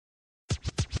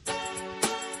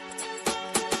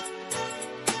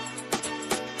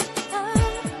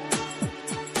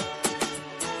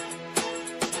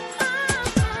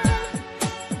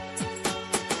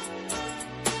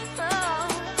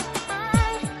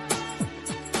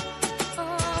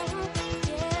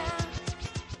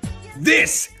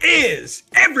This is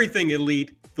Everything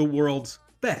Elite, the world's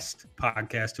best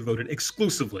podcast devoted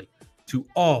exclusively to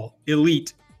all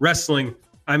elite wrestling.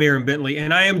 I'm Aaron Bentley,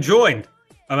 and I am joined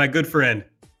by my good friend,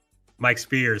 Mike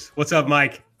Spears. What's up,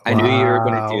 Mike? I knew you were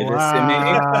going to do this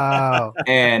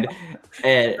to me.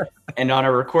 And on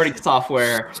a recording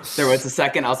software, there was a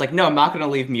second. I was like, no, I'm not going to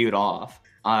leave mute off.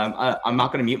 I'm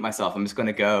not going to mute myself. I'm just going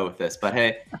to go with this. But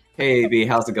hey, AB,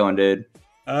 how's it going, dude?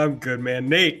 I'm good, man.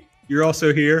 Nate, you're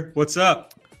also here. What's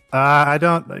up?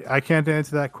 I can't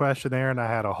answer that question, Aaron. I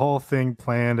had a whole thing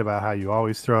planned about how you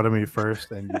always throw to me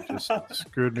first, and you just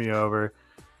screwed me over.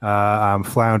 I'm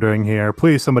floundering here.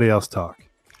 Please, somebody else talk.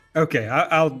 Okay,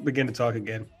 I'll begin to talk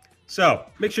again. So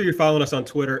make sure you're following us on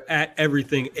Twitter at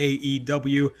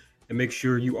EverythingAEW, and make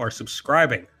sure you are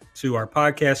subscribing to our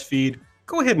podcast feed.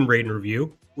 Go ahead and rate and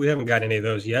review. We haven't got any of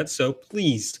those yet, so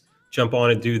please jump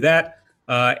on and do that.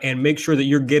 And make sure that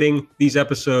you're getting these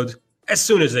episodes as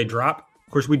soon as they drop.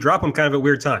 Of course, we drop them kind of at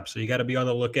weird times, so you got to be on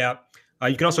the lookout.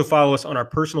 You can also follow us on our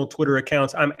personal Twitter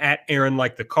accounts. I'm at Aaron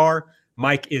Like the Car.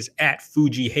 Mike is at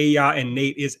Fuji Heya, and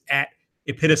Nate is at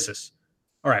Epitasis.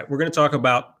 All right, we're going to talk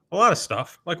about a lot of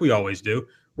stuff, like we always do.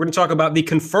 We're going to talk about the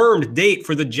confirmed date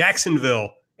for the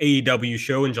Jacksonville AEW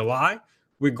show in July.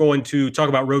 We're going to talk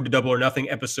about Road to Double or Nothing,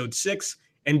 Episode 6,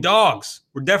 and dogs.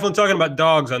 We're definitely talking about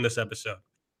dogs on this episode.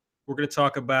 We're going to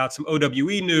talk about some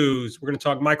OWE news. We're going to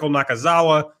talk Michael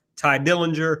Nakazawa, Ty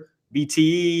Dillinger,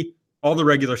 BTE, all the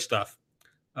regular stuff.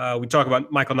 We talk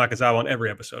about Michael Nakazawa on every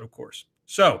episode, of course.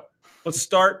 So let's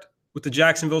start with the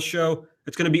Jacksonville show.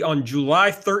 It's going to be on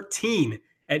July 13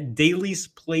 at Daly's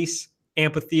Place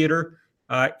Amphitheater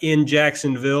in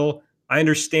Jacksonville. I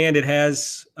understand it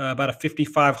has about a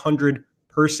 5,500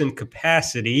 person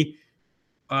capacity.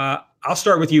 I'll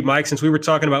start with you, Mike, since we were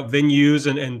talking about venues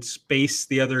and space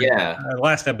the other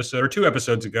last episode or 2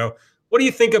 episodes ago. What do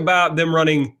you think about them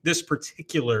running this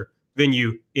particular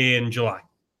venue in July?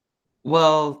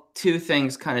 Well, 2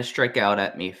 things kind of strike out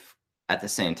at me at the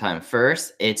same time.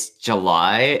 First, it's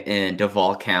July in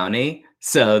Duval County.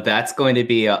 So that's going to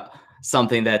be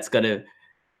something that's going to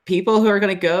 – people who are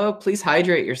going to go, please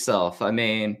hydrate yourself. I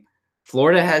mean,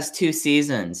 Florida has 2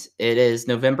 seasons. It is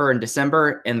November and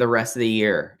December and the rest of the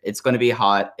year. It's going to be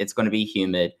hot. It's going to be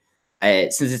humid.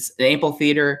 Since it's an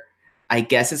amphitheater, I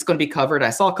guess it's going to be covered.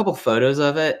 I saw a couple photos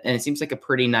of it, and it seems like a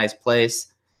pretty nice place.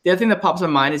 The other thing that pops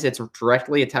in mind is it's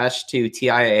directly attached to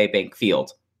TIAA Bank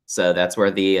Field. So that's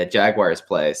where the Jaguars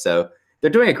play. So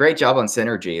they're doing a great job on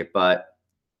synergy. But,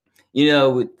 you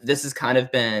know, this has kind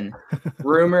of been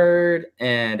rumored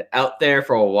and out there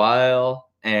for a while.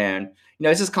 And, you know,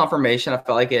 it's just confirmation. I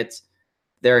felt like it's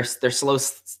their slow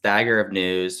stagger of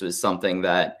news was something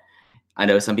that I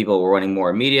know some people were wanting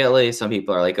more immediately. Some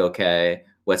people are like, okay,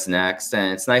 what's next?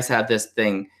 And it's nice to have this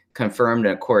thing confirmed.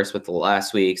 And of course, with the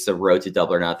last week's The Road to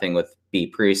Double or Nothing with B.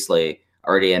 Priestley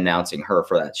already announcing her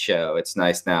for that show. It's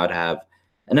nice now to have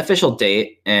an official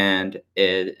date and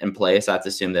it in place. I have to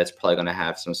assume that's probably going to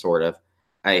have some sort of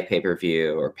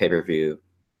pay-per-view or pay-per-view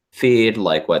feed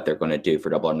like what they're going to do for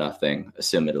Double or Nothing,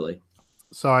 assumedly.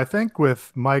 So I think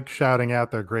with Mike shouting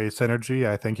out their great synergy,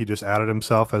 I think he just outed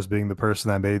himself as being the person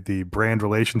that made the brand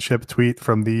relationship tweet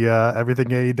from the Everything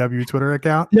AEW Twitter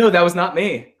account. No, that was not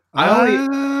me.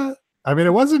 I mean,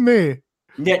 it wasn't me.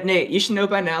 Yeah, Nate, you should know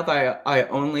by now that I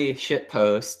only shit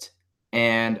post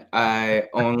and I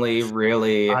only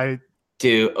really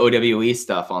do OWE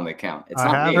stuff on the account. It's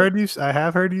not me. I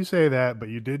have heard you say that, but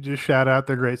you did just shout out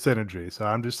their great synergy. So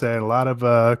I'm just saying a lot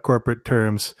of corporate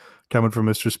terms coming from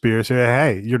Mr. Spears here.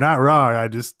 Hey, you're not wrong. I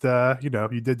just,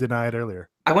 you did deny it earlier.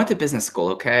 I went to business school,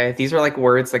 okay? These are like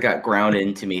words that got ground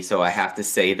into me, so I have to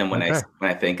say them when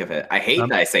I think of it. I hate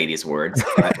that I say these words,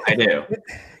 but I do.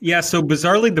 Yeah, so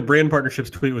bizarrely, the brand partnerships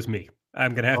tweet was me.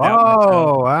 I'm going to have to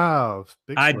wow.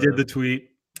 I did the tweet.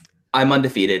 I'm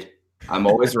undefeated. I'm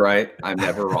always right. I'm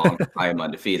never wrong. I am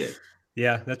undefeated.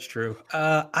 Yeah, that's true.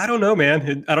 I don't know,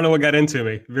 man. I don't know what got into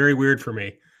me. Very weird for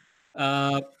me.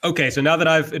 Okay, so now that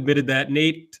I've admitted that,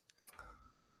 Nate,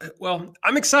 well,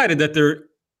 I'm excited that they're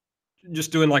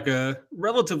just doing like a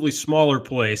relatively smaller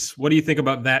place. What do you think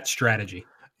about that strategy?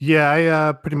 Yeah,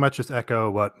 I pretty much just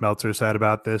echo what Meltzer said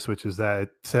about this, which is that it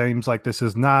seems like this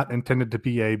is not intended to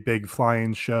be a big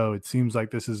fly-in show. It seems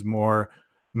like this is more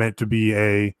meant to be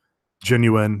a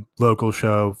genuine local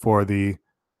show for the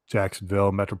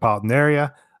Jacksonville metropolitan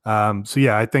area. So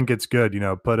yeah, I think it's good.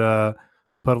 Put a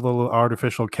little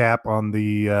artificial cap on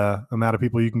the amount of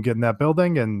people you can get in that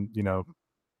building, and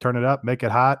turn it up, make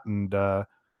it hot, and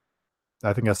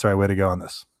I think that's the right way to go on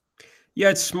this. Yeah,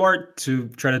 it's smart to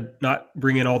try to not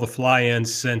bring in all the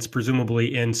fly-ins, since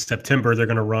presumably in September they're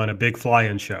going to run a big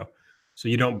fly-in show. so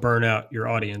you don't burn out your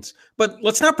audience. But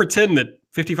let's not pretend that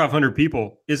 5,500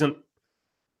 people isn't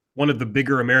one of the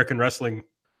bigger American wrestling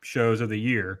shows of the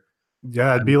year.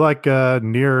 Yeah, it'd be like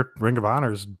near Ring of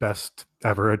Honor's best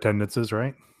ever attendances,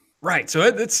 right? Right. So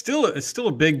it's still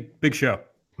a big show.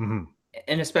 Mm-hmm.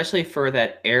 And especially for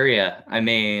that area. I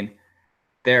mean,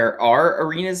 there are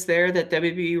arenas there that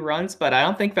WWE runs, but I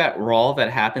don't think that Raw that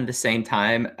happened the same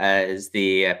time as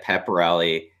the pep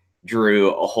rally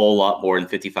drew a whole lot more than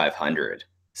 5,500.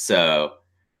 So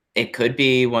it could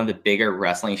be one of the bigger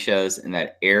wrestling shows in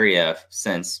that area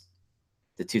since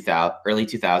the early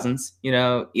 2000s. You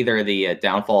know, either the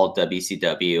downfall of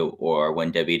WCW or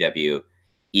when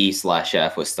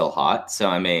WWE/F was still hot. So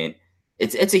I mean,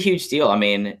 it's a huge deal. I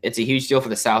mean, it's a huge deal for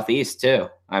the Southeast too.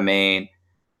 I mean,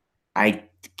 I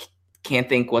can't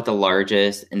think what the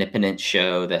largest independent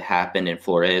show that happened in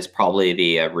Florida is. Probably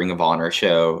the Ring of Honor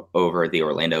show over the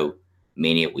Orlando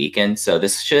Mania weekend. So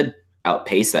this should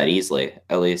outpace that easily,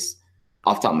 at least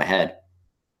off the top of my head.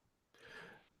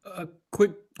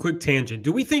 Quick tangent.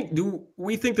 Do we think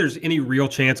there's any real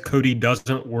chance Cody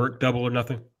doesn't work Double or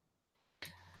Nothing?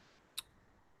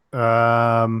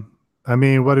 I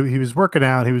mean, what he was working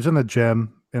out, he was in the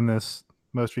gym in this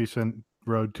most recent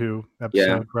Road to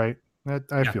episode, right?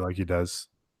 I feel like he does.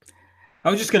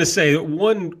 I was just going to say that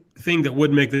one thing that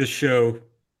would make this show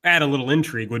add a little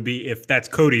intrigue would be if that's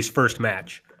Cody's first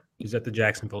match. He's at the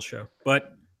Jacksonville show,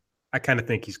 but I kind of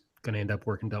think he's going to end up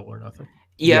working Double or Nothing.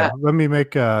 Yeah. Let me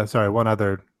make one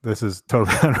other. This is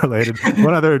totally unrelated.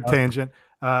 One other tangent.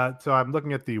 So I'm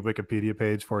looking at the Wikipedia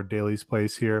page for Daily's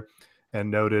Place here,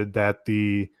 and noted that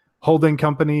the holding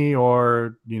company,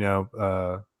 or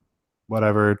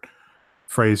whatever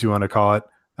phrase you want to call it,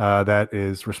 that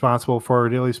is responsible for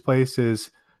Daily's Place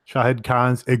is Shahid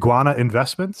Khan's Iguana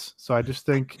Investments. So I just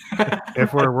think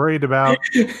if we're worried about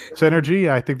synergy,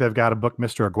 I think they've got to book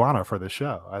Mr. Iguana for the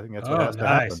show. I think that's what has to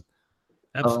happen.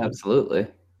 Absolutely. Oh, absolutely.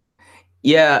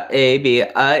 Yeah, AB.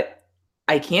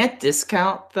 I can't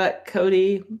discount that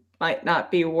Cody might not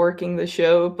be working the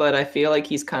show, but I feel like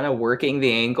he's kind of working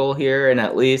the angle here, and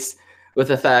at least with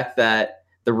the fact that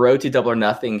the Road to Double or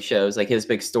Nothing shows, like his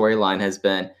big storyline has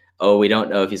been, oh, we don't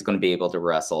know if he's going to be able to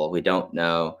wrestle. We don't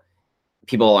know.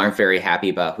 People aren't very happy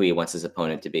about who he wants his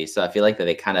opponent to be. So I feel like that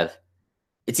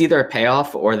it's either a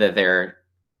payoff or that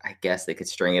I guess they could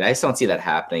string it. I just don't see that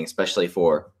happening, especially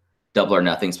for Double or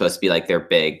Nothing, supposed to be like their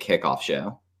big kickoff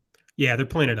show. Yeah, they're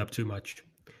playing it up too much.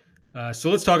 So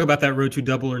let's talk about that Road to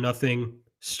Double or Nothing.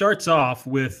 Starts off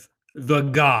with the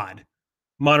God,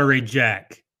 Monterey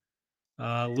Jack,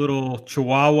 little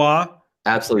Chihuahua.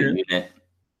 Absolute unit.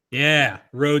 Yeah,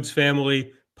 Rhodes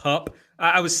family pup.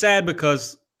 I was sad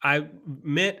because I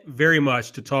meant very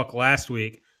much to talk last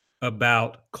week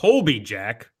about Colby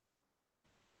Jack,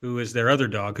 who is their other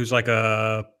dog, who's like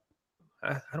a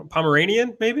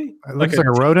Pomeranian, maybe? It looks like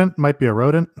a rodent. Might be a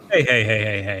rodent.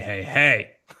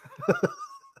 Hey.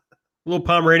 Little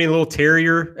Pomeranian, little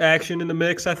terrier action in the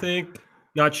mix, I think.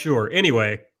 Not sure.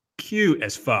 Anyway, cute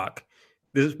as fuck.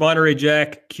 This is Monterey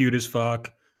Jack, cute as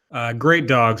fuck. Great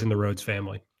dogs in the Rhodes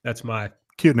family. That's my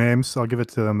cute names. I'll give it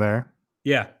to them there.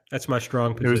 Yeah, that's my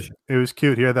strong position. It was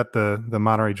cute here that the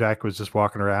Monterey Jack was just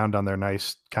walking around on their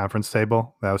nice conference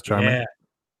table. That was charming. Yeah.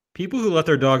 People who let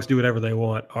their dogs do whatever they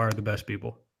want are the best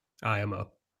people.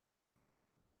 IMO.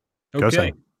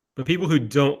 Okay. But people who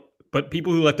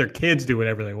let their kids do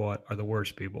whatever they want are the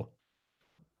worst people.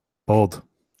 Bold.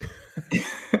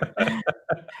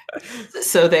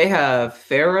 So they have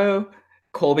Pharaoh,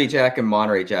 Colby Jack, and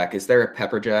Monterey Jack. Is there a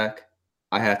Pepper Jack?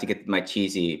 I have to get my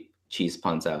cheesy cheese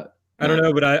puns out. I don't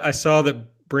know, but I saw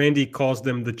that Brandy calls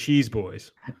them the Cheese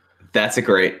Boys. That's a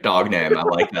great dog name. I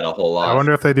like that a whole lot. I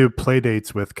wonder if they do play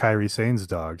dates with Kyrie Sane's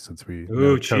dog, since we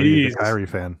Cheese. A Kyrie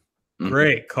fan.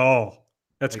 Great call.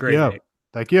 That's great.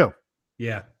 Thank you.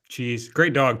 Yeah, Cheese.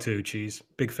 Great dog too, Cheese.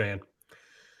 Big fan.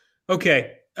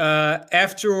 Okay.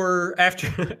 After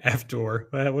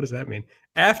what does that mean?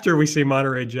 After we see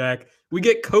Monterey Jack, we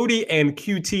get Cody and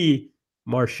QT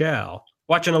Marshall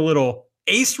watching a little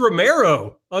Ace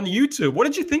Romero on YouTube. What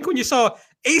did you think when you saw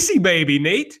AC Baby,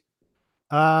 Nate?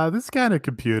 This kind of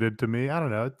computed to me. I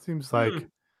don't know. It seems like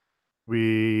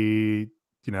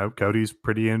Cody's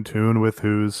pretty in tune with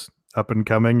who's up and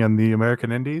coming in the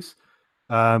American Indies.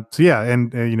 And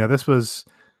this was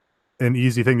an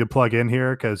easy thing to plug in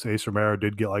here because Ace Romero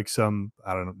did get like some,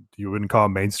 I don't know, you wouldn't call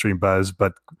him mainstream buzz,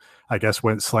 but I guess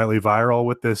went slightly viral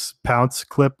with this pounce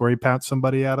clip where he pounced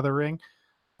somebody out of the ring.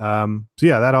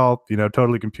 That all,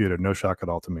 totally computed. No shock at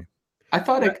all to me. I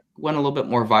thought it went a little bit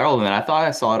more viral than that. I thought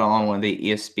I saw it on one of the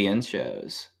ESPN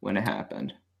shows when it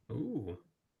happened. Ooh.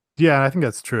 Yeah, I think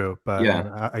that's true. But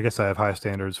Yeah. I guess I have high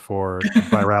standards for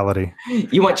virality.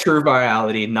 You want true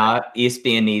virality, not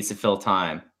ESPN needs to fill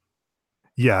time.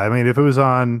 Yeah, I mean, if it was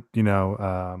on,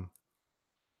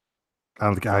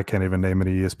 I can't even name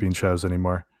any ESPN shows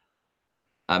anymore.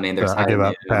 I mean, So there's I high give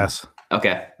up. noon. Pass.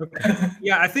 Okay. Okay.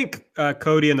 Yeah, I think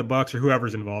Cody and the Bucks or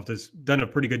whoever's involved has done a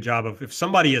pretty good job of if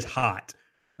somebody is hot,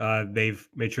 they've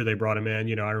made sure they brought him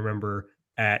in. I remember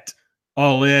at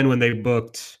All In when they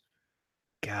booked.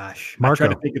 Gosh, I tried to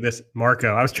Marco. think of this.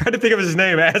 Marco. I was trying to think of his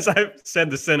name as I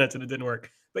said the sentence and it didn't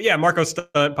work. But yeah, Marco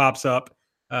Stunt pops up.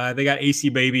 They got AC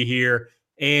Baby here.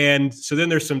 And so then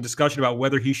there's some discussion about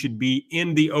whether he should be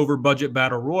in the over budget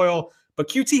battle royal. But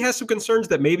QT has some concerns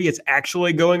that maybe it's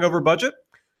actually going over budget.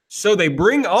 So they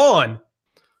bring on,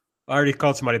 I already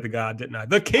called somebody the god, didn't I?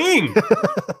 The king,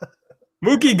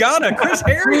 Mookie Ghana. Chris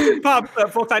Harrington pops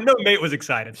up, folks. I know Nate was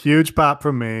excited. Huge pop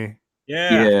from me.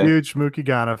 Yeah. Huge Mookie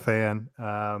Ghana fan.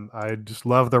 I just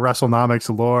love the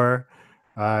WrestleNomics lore.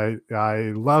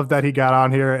 I love that he got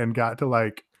on here and got to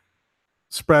like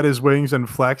spread his wings and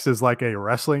flex as like a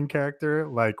wrestling character.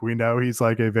 Like we know he's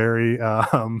like a very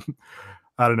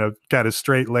I don't know, kind of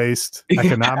straight-laced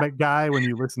economic guy when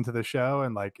you listen to the show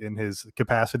and like in his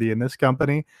capacity in this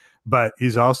company, but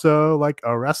he's also like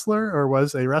a wrestler or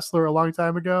was a wrestler a long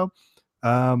time ago.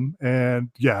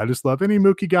 And yeah, I just love any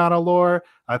Mookie Ghana lore.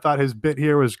 I thought his bit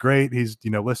here was great. He's,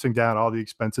 listing down all the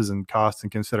expenses and costs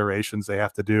and considerations they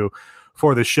have to do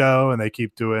for the show. And they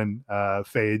keep doing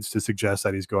fades to suggest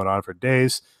that he's going on for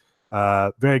days.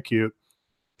 Very cute.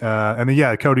 And then,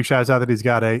 yeah, Cody shouts out that he's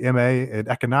got a MA in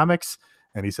economics.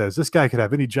 And he says, this guy could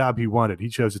have any job he wanted. He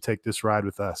chose to take this ride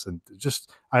with us. And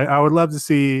just, I would love to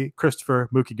see Christopher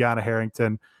Mookie Ghana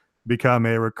Harrington become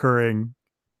a recurring,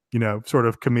 sort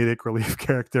of comedic relief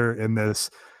character in this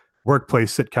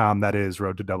workplace sitcom that is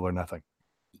Road to Double or Nothing.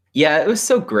 Yeah, it was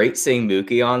so great seeing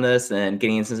Mookie on this and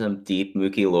getting into some deep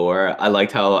Mookie lore. I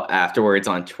liked how afterwards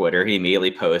on Twitter, he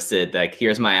immediately posted like,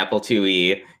 here's my Apple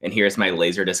IIe and here's my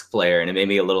Laserdisc player. And it made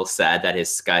me a little sad that his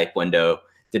Skype window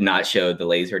did not show the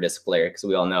Laserdisc player because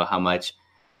we all know how much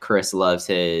Chris loves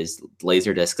his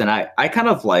Laserdiscs. And I kind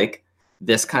of like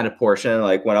this kind of portion.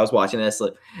 Like when I was watching this,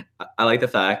 like, I like the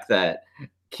fact that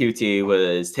QT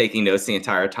was taking notes the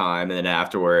entire time. And then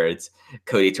afterwards,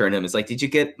 Cody turned to him and was like, did you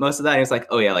get most of that? And he was like,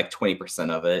 oh yeah, like 20%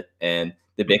 of it. And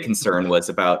the big concern was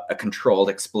about a controlled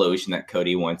explosion that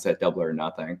Cody wants at Double or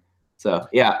Nothing. So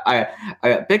yeah, I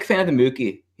a big fan of the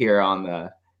Mookie here on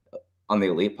the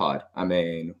Elite Pod. I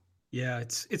mean, yeah,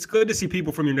 it's good to see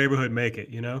people from your neighborhood make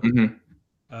it, Mm-hmm.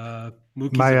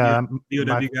 Mookie's My, a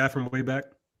BOW guy from way back.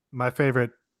 My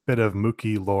favorite bit of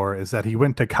Mookie lore is that he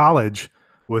went to college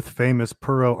with famous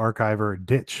Puro archiver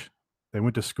Ditch. They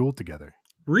went to school together.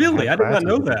 Really? I did not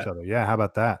know that. Yeah, how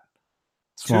about that?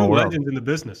 Small Two legends in the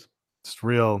business. It's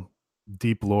real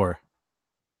deep lore.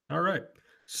 All right.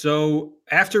 So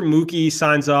after Mookie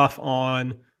signs off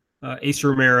on Ace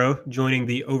Romero joining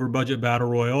the over budget battle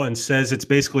royal and says it's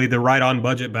basically the right on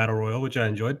budget battle royal, which I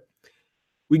enjoyed,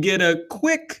 we get a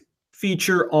quick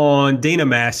feature on Dana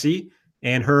Massey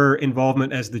and her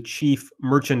involvement as the chief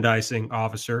merchandising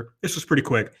officer. This was pretty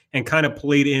quick and kind of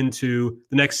played into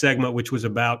the next segment, which was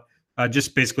about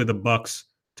just basically the Bucks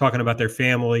talking about their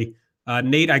family.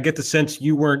 Nate, I get the sense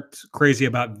you weren't crazy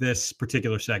about this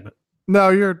particular segment. No,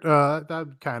 you're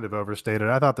that kind of overstated.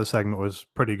 I thought the segment was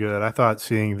pretty good. I thought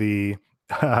seeing the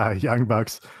Young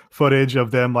Bucks footage of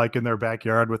them like in their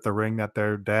backyard with the ring that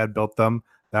their dad built them,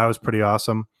 that was pretty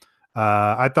awesome.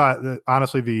 I thought that,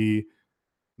 honestly, the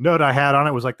note I had on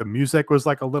it was like the music was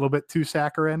like a little bit too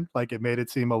saccharine. Like it made it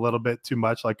seem a little bit too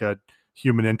much like a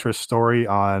human interest story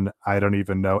on, I don't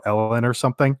even know, Ellen or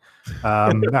something.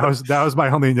 That was my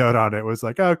only note on it. It was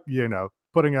like, oh,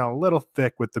 putting it on a little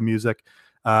thick with the music.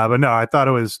 But no, I thought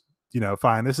it was,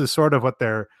 fine. This is sort of what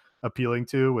they're appealing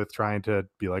to with trying to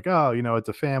be like, oh, it's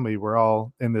a family. We're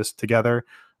all in this together.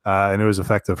 And it was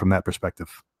effective from that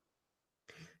perspective.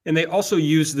 And they also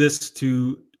use this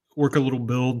to work a little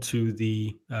build to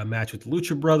the match with the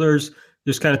Lucha Brothers.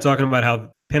 Just kind of talking about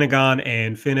how Pentagon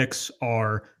and Phoenix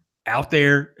are out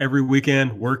there every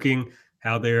weekend working,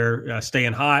 how they're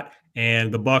staying hot,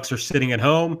 and the Bucks are sitting at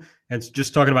home. And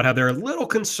just talking about how they're a little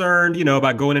concerned,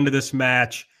 about going into this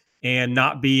match and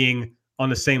not being on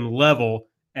the same level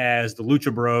as the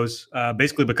Lucha Bros,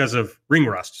 basically because of ring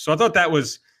rust. So I thought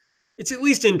it's at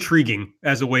least intriguing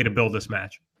as a way to build this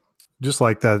match. Just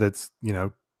like that, it's,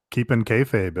 keeping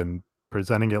kayfabe and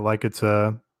presenting it like it's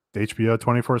a HBO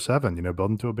 24/7,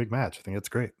 building to a big match. I think it's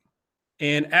great.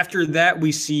 And after that,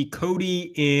 we see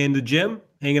Cody in the gym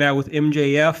hanging out with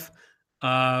MJF.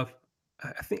 I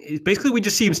I think basically we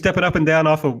just see him stepping up and down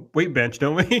off a weight bench,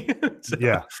 don't we?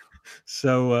 Yeah.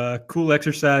 So cool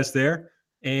exercise there.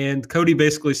 And Cody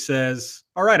basically says,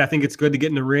 all right, I think it's good to get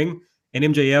in the ring. And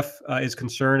MJF is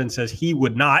concerned and says he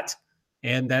would not.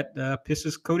 And that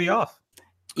pisses Cody off.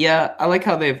 Yeah, I like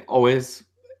how they've always,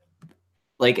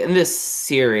 like in this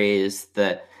series,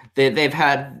 that they've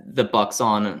had the Bucks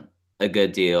on a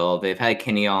good deal. They've had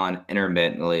Kenny on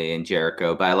intermittently and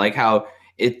Jericho, but I like how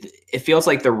it feels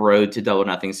like the Road to Double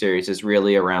Nothing series is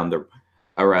really around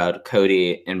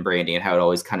Cody and Brandi, and how it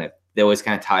always kind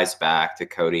of ties back to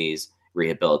Cody's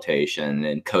rehabilitation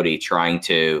and Cody trying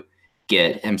to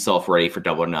get himself ready for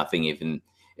Double or Nothing, even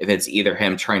if it's either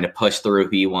him trying to push through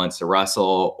who he wants to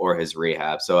wrestle or his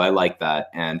rehab. So I like that.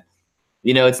 And,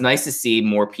 it's nice to see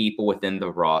more people within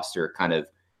the roster kind of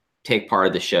take part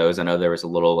of the shows. I know there was a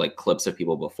little like clips of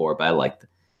people before, but I liked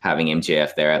having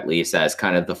MJF there at least as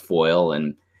kind of the foil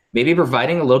and maybe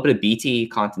providing a little bit of BT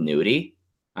continuity.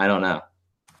 I don't know.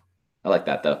 I like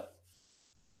that though.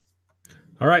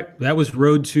 All right. That was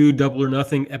Road to Double or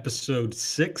Nothing, episode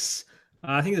 6.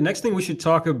 I think the next thing we should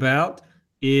talk about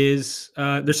is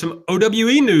there's some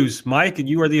OWE news. Mike, and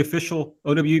you are the official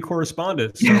OWE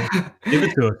correspondent, so give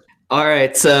it to us. All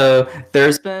right, so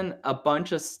there's been a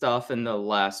bunch of stuff in the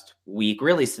last week,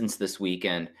 really since this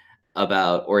weekend,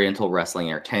 about Oriental Wrestling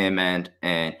Entertainment,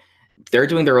 and they're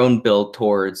doing their own build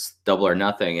towards Double or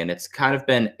Nothing, and it's kind of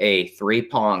been a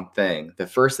three-pronged thing. The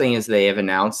first thing is they have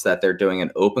announced that they're doing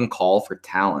an open call for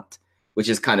talent, which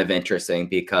is kind of interesting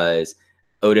because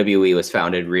OWE was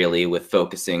founded really with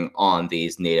focusing on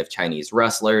these native Chinese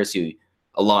wrestlers who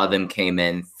a lot of them came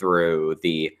in through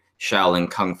the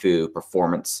Shaolin Kung Fu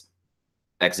performance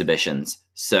exhibitions.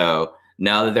 So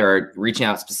now that they're reaching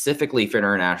out specifically for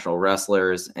international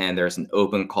wrestlers and there's an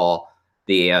open call,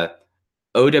 the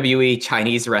OWE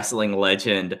Chinese wrestling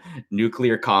legend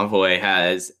Nuclear Convoy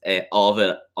has all of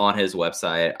it on his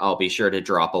website. I'll be sure to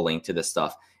drop a link to this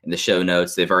stuff in the show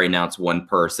notes. They've already announced one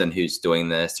person who's doing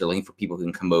this. They're looking for people who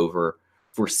can come over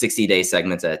for 60-day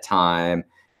segments at a time.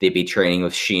 They'd be training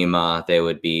with Shima. They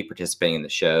would be participating in the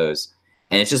shows.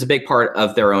 And it's just a big part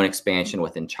of their own expansion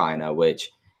within China, which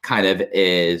kind of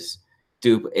is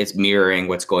it's mirroring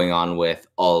what's going on with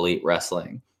All Elite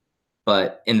Wrestling.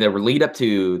 But in the lead up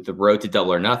to the Road to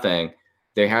Double or Nothing,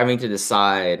 they're having to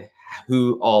decide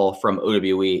who all from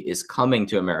OWE is coming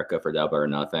to America for Double or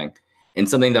Nothing. And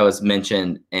something that was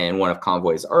mentioned in one of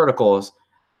Convoy's articles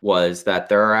was that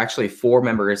there are actually 4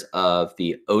 members of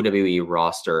the OWE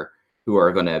roster who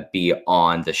are going to be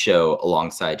on the show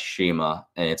alongside Shima.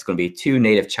 And it's going to be 2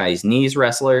 native Chinese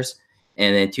wrestlers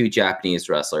and then 2 Japanese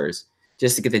wrestlers,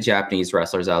 just to get the Japanese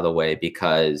wrestlers out of the way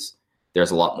because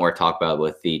there's a lot more to talk about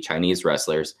with the Chinese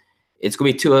wrestlers. It's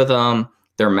going to be 2 of them.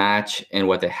 Their match and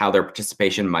how their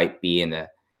participation might be in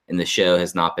the show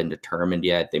has not been determined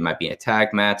yet. They might be in a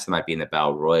tag match. They might be in the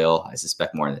Battle Royal. I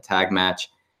suspect more in the tag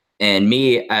match. And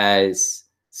me, as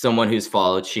someone who's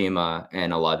followed Shima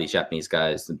and a lot of these Japanese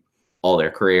guys all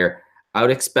their career, I would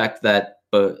expect that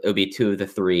it would be 2 of the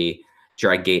 3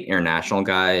 Dragon Gate International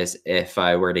guys. If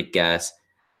I were to guess,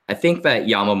 I think that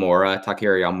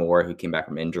Takahiro Yamamura, who came back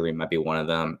from injury, might be one of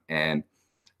them. And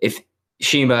if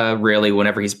Shima really,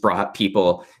 whenever he's brought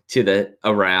people to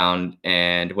around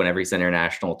and whenever he's on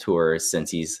international tours since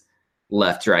he's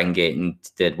left Dragon Gate and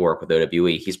did work with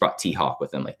OWE, he's brought T-Hawk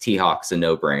with him. Like T-Hawk's a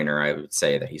no-brainer. I would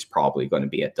say that he's probably going to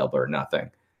be at Double or Nothing.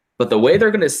 But the way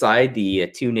they're going to decide the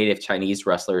 2 native Chinese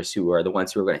wrestlers who are the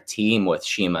ones who are going to team with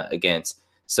Shima against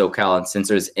SoCal and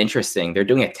Censor is interesting. They're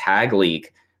doing a tag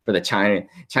league for the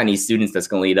Chinese students that's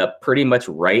going to lead up pretty much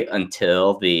right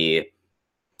until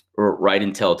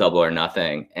Double or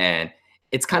Nothing. And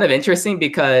it's kind of interesting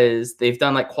because they've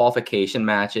done like qualification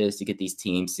matches to get these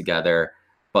teams together.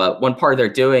 But one part they're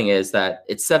doing is that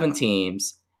it's 7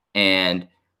 teams and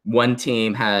one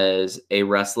team has a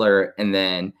wrestler and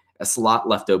then a slot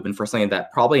left open for something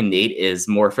that probably Nate is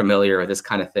more familiar with this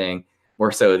kind of thing,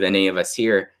 more so than any of us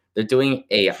here. They're doing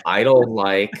a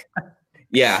idol-like,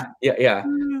 yeah.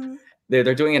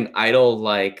 They're doing an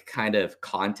idol-like kind of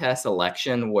contest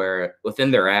election where within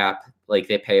their app, like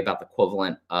they pay about the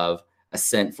equivalent of a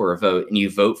cent for a vote, and you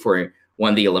vote for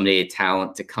one of the eliminated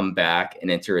talent to come back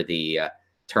and enter the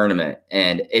tournament.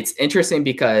 And it's interesting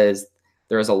because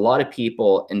there's a lot of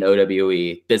people in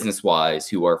OWE business-wise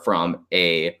who are from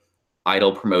a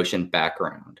idol promotion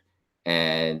background,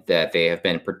 and that they have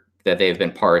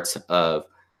been parts of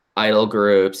idol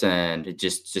groups and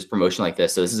just promotion like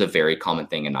this. So this is a very common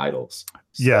thing in idols.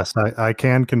 So. Yes, I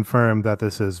can confirm that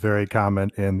this is very common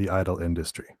in the idol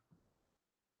industry.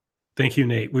 Thank you,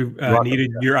 Nate. We've needed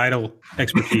your idol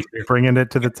expertise here. Bringing it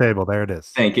to the table. There it is.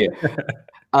 Thank you.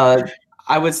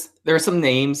 there are some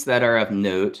names that are of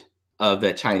note of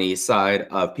the Chinese side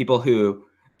of people who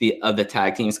of the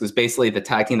tag teams, because basically the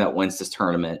tag team that wins this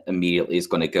tournament immediately is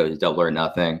going to go to Double or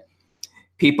Nothing.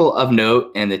 People of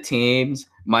note and the teams,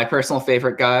 my personal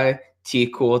favorite guy,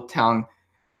 T Cool, Tang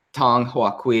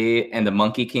Hua Kui, and the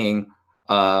Monkey King,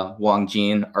 Wang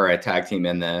Jin, are a tag team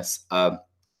in this.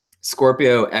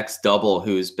 Scorpio X Double,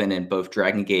 who's been in both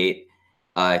Dragon Gate,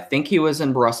 I think he was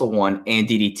in Russell 1, and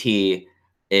DDT,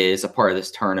 is a part of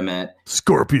this tournament.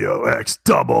 Scorpio X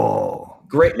Double.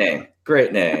 Great name.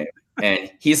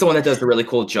 And he's the one that does the really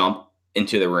cool jump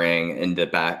into the ring in the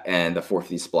back and the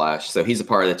 450 splash. So he's a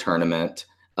part of the tournament.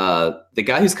 The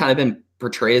guy who's kind of been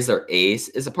portrayed as their ace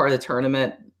is a part of the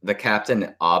tournament, the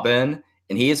captain Aben,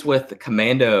 and he is with the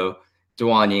Commando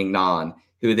Duan Yingnan,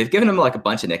 who they've given him like a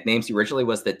bunch of nicknames. He originally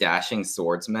was the Dashing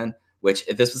Swordsman, which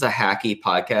if this was a hacky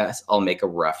podcast, I'll make a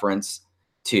reference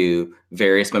to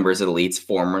various members of the Elites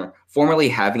formerly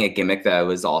having a gimmick that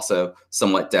was also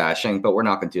somewhat dashing, but we're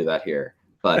not going to do that here.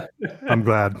 But I'm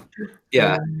glad.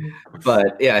 Yeah,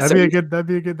 but yeah,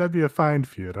 that'd be a fine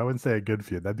feud. I wouldn't say a good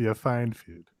feud. That'd be a fine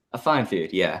feud. A fine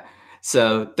feud, yeah.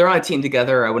 So they're on a team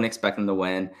together. I wouldn't expect them to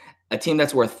win. A team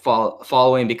that's worth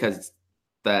following because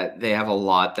that they have a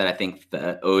lot that I think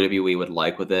the OWE would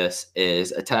like with this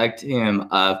is a tag team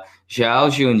of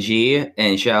Zhao Junji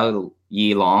and Zhao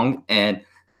Yilong. And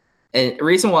the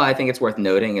reason why I think it's worth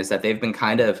noting is that they've been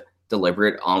kind of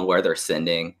deliberate on where they're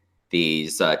sending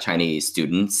these Chinese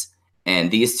students.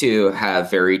 And these two have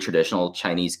very traditional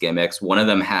Chinese gimmicks. One of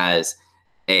them has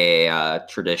a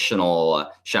traditional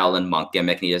Shaolin monk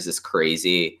gimmick, and he does this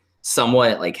crazy,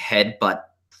 somewhat like headbutt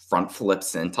front flip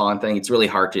senton thing. It's really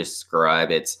hard to describe.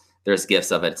 There's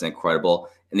gifs of it. It's incredible.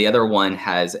 And the other one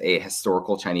has a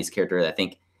historical Chinese character that I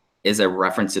think is a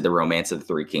reference to the Romance of the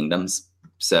Three Kingdoms.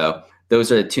 So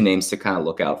those are the two names to kind of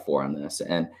look out for on this.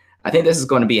 And I think this is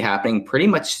going to be happening pretty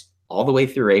much all the way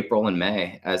through April and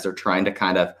May as they're trying to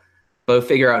kind of both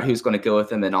figure out who's going to go with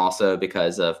them, and also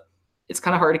because of it's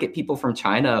kind of hard to get people from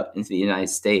China into the United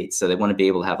States. So they want to be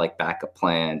able to have like backup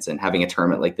plans, and having a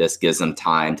tournament like this gives them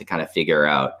time to kind of figure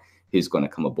out who's going to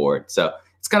come aboard. So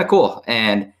it's kind of cool.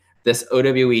 And this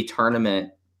OWE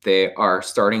tournament, they are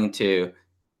starting to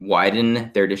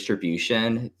widen their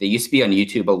distribution. They used to be on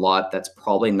YouTube a lot. That's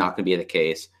probably not going to be the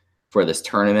case for this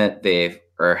tournament. They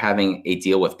are having a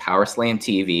deal with Power Slam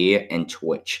TV and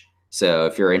Twitch. So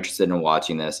if you're interested in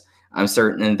watching this, I'm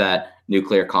certain that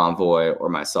Nuclear Convoy or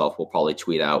myself will probably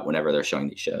tweet out whenever they're showing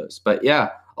these shows. But yeah,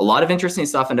 a lot of interesting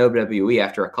stuff in OWE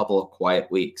after a couple of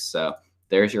quiet weeks. So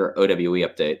there's your OWE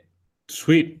update.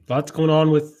 Sweet. Lots going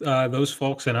on with those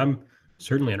folks, and I'm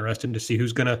certainly interested to see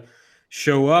who's going to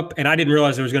show up. And I didn't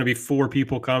realize there was going to be 4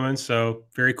 people coming, so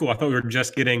very cool. I thought we were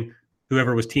just getting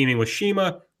whoever was teaming with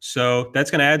Shima, so that's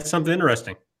going to add something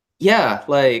interesting. Yeah,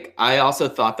 like I also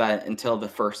thought that until the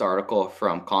first article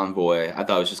from Convoy. I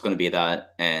thought it was just going to be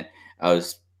that, and I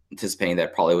was anticipating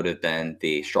that probably would have been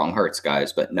the Strong Hearts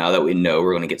guys. But now that we know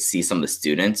we're going to get to see some of the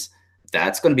students,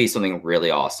 that's going to be something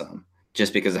really awesome,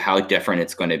 just because of how different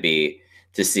it's going to be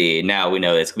to see. Now we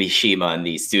know it's going to be Shima and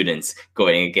these students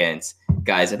going against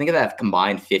guys, I think, that have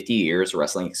combined 50 years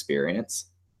wrestling experience.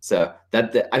 So I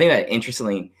think that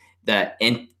interestingly, that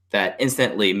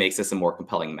instantly makes this a more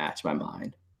compelling match in my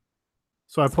mind.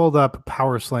 So I pulled up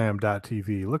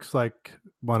powerslam.tv. Looks like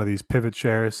one of these pivot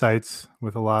share sites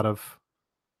with a lot of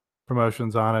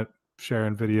promotions on it,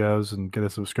 sharing videos and get a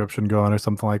subscription going or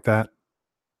something like that.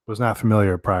 Was not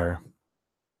familiar prior.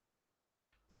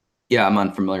 Yeah, I'm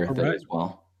unfamiliar with it as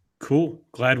well. Cool.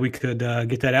 Glad we could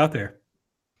get that out there.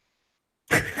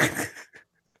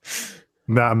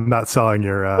 No, I'm not selling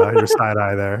your side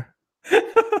eye there.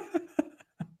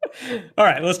 All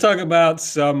right, let's talk about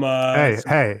some. Hey!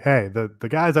 The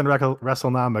guys on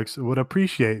WrestleNomics would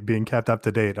appreciate being kept up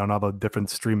to date on all the different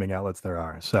streaming outlets there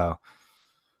are. So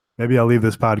maybe I'll leave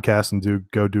this podcast and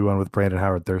go do one with Brandon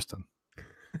Howard Thurston.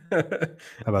 How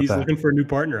about He's that? Looking for a new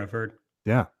partner, I've heard.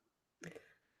 Yeah.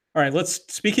 All right,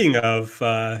 speaking of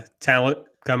talent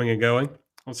coming and going,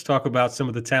 let's talk about some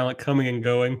of the talent coming and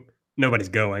going. Nobody's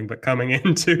going, but coming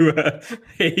into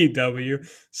AEW.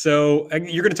 So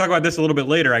you're going to talk about this a little bit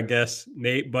later, I guess,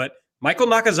 Nate, but Michael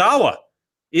Nakazawa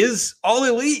is All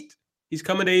Elite. He's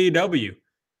coming to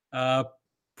AEW.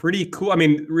 Pretty cool. I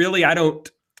mean, really,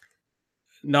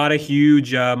 not a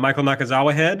huge Michael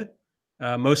Nakazawa head.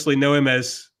 Mostly know him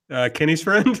as Kenny's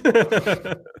friend.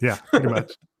 Yeah, pretty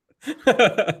much.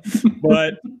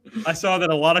 But I saw that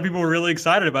a lot of people were really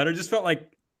excited about it. It just felt like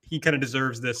he kind of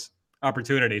deserves this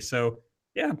opportunity. So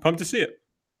yeah, I'm pumped to see it.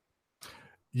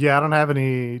 Yeah, I don't have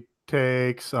any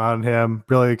takes on him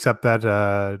really, except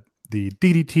that the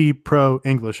DDT Pro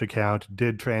English account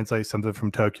did translate something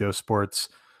from Tokyo Sports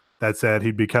that said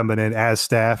he'd be coming in as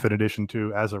staff in addition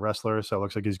to as a wrestler. So it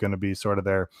looks like he's going to be sort of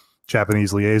their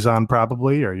Japanese liaison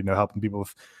probably, or, helping people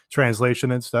with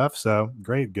translation and stuff. So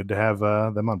great. Good to have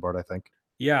them on board, I think.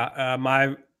 Yeah.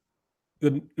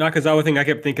 The Nakazawa thing I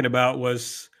kept thinking about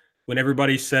was when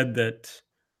everybody said that,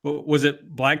 was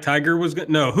it Black Tiger was good?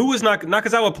 No, who was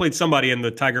Nakazawa played somebody in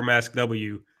the Tiger Mask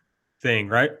W thing,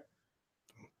 right?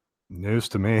 News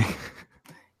to me.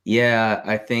 Yeah,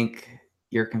 I think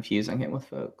you're confusing him with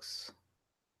folks.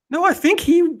 No, I think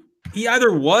he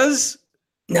either was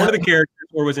one of the characters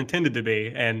or was intended to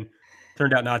be and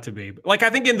turned out not to be. Like, I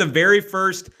think in the very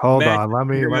first Hold on, let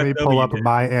me pull up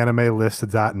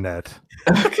myanimelist.net.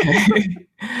 Okay.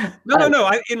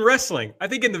 No. In wrestling, I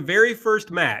think in the very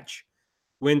first match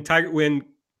when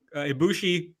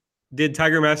Ibushi did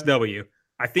Tiger Mask W,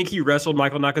 I think he wrestled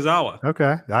Michael Nakazawa.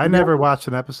 Okay, I never watched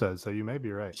an episode, so you may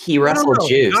be right. He wrestled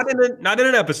Juice. Not in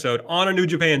an episode, on a New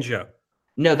Japan show.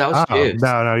 No, that was Juice.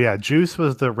 No, yeah. Juice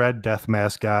was the Red Death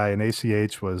Mask guy, and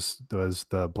ACH was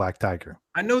the Black Tiger.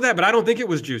 I know that, but I don't think it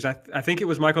was Juice. I think it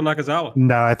was Michael Nakazawa.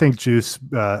 No, I think Juice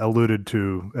alluded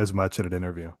to as much in an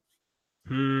interview.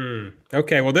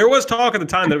 Okay, well, there was talk at the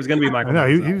time that it was going to be Michael. No,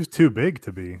 he was too big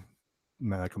to be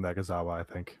Michael Nakazawa, I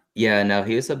think. Yeah, no,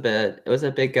 it was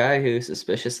a big guy who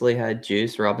suspiciously had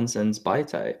Juice Robinson's body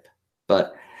type.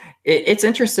 But it's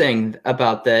interesting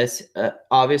about this.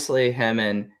 Obviously, him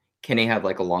and Kenny have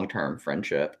like a long-term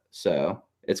friendship. So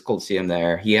it's cool to see him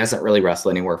there. He hasn't really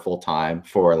wrestled anywhere full-time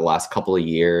for the last couple of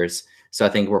years. So I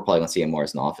think we're probably going to see him more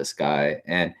as an office guy.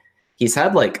 And he's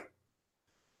had like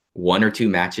 1 or 2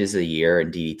 matches a year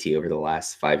in DDT over the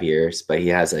last 5 years. But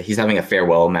he's having a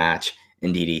farewell match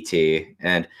in DDT.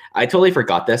 And I totally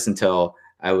forgot this until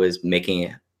I was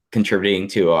contributing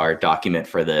to our document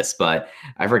for this, but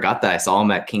I forgot that I saw him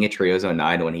at King of Trios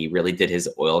 09 when he really did his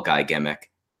oil guy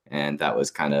gimmick. And that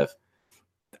was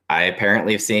I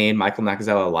apparently have seen Michael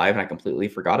Nakazawa live and I completely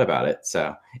forgot about it.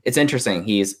 So it's interesting.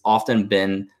 He's often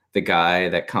been the guy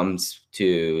that comes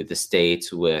to the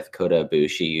States with Kota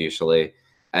Ibushi usually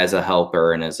as a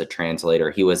helper and as a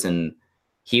translator. There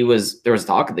was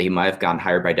talk that he might have gotten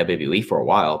hired by WWE for a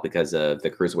while because of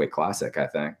the Cruiserweight Classic, I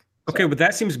think. Okay, but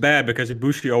that seems bad because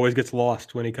Ibushi always gets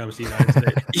lost when he comes to the United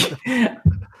States.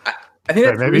 I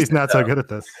think maybe he's not so good at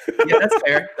this. Yeah,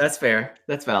 that's fair.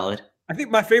 That's valid. I think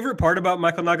my favorite part about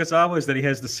Michael Nakazawa is that he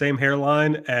has the same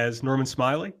hairline as Norman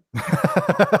Smiley.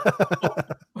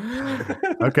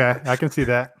 Okay, I can see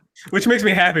that. Which makes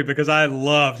me happy because I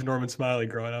loved Norman Smiley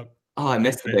growing up. Oh, I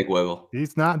missed the big wiggle.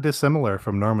 He's not dissimilar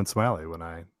from Norman Smiley when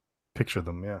I picture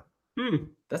them, yeah.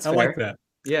 That's fair. I like that.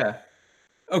 Yeah.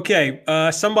 Okay,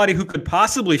 somebody who could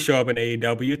possibly show up in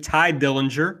AEW, Ty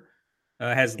Dillinger,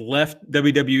 has left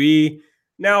WWE.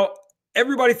 Now,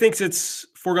 everybody thinks it's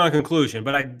foregone conclusion,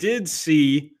 but I did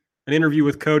see an interview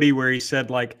with Cody where he said,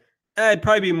 like, it'd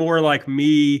probably be more like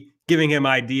me giving him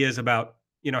ideas about,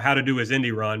 how to do his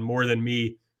indie run more than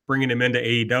me bringing him into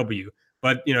AEW.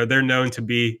 But, they're known to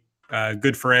be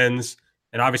good friends,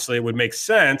 and obviously it would make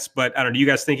sense, but I don't know. Do you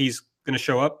guys think he's going to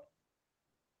show up?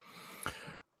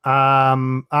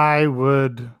 I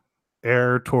would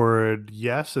err toward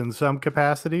yes in some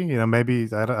capacity. Maybe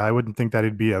I wouldn't think that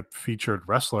he'd be a featured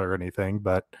wrestler or anything,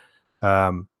 but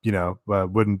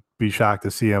wouldn't be shocked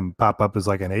to see him pop up as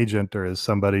like an agent or as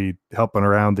somebody helping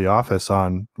around the office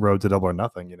on Road to Double or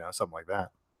Nothing, something like that.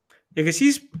 Yeah, because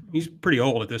he's pretty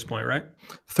old at this point, right?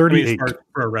 38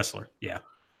 for a wrestler. Yeah,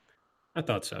 I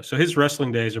thought so. So his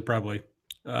wrestling days are probably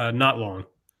not long.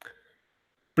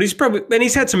 But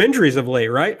he's had some injuries of late,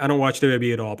 right? I don't watch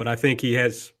WWE at all, but I think he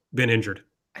has been injured.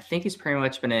 I think he's pretty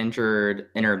much been injured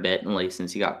intermittently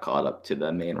since he got caught up to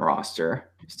the main roster.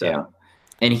 So, yeah.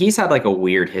 And he's had like a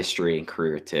weird history and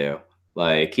career too.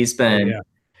 Like he's been,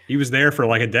 he was there for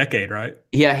like a decade, right?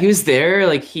 Yeah, he was there.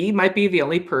 Like he might be the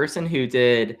only person who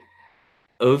did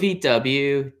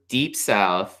OVW, Deep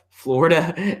South,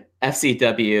 Florida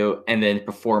FCW, and then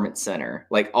Performance Center.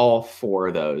 Like all 4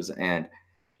 of those. And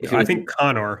I think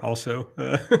Connor also.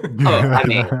 I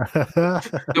mean,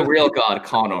 the real god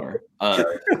Connor.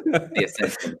 The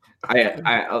Ascension.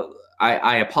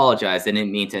 I apologize. I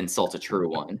didn't mean to insult a true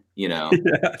one. Yeah,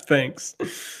 thanks.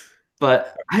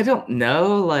 But I don't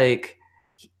know. Like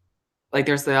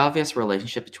there's the obvious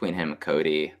relationship between him and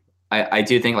Cody. I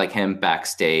do think like him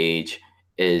backstage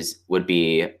would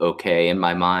be okay in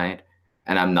my mind.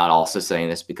 And I'm not also saying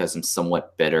this because I'm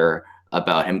somewhat bitter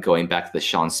about him going back to the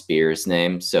Sean Spears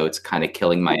name. So it's kind of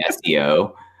killing my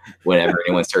SEO whenever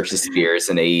anyone searches Spears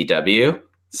in AEW.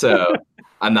 So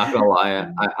I'm not going to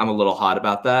lie. I'm a little hot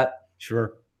about that.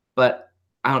 Sure. But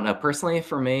I don't know. Personally,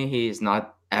 for me, he's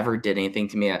not ever did anything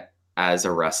to me as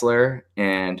a wrestler,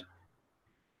 and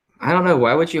I don't know.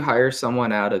 Why would you hire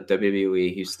someone out of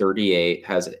WWE who's 38,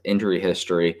 has an injury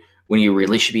history, when you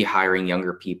really should be hiring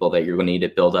younger people that you're going to need to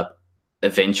build up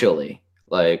eventually?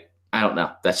 Like, I don't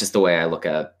know. That's just the way I look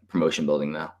at promotion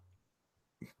building, though.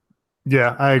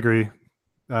 Yeah, I agree.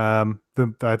 I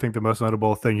think the most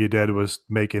notable thing he did was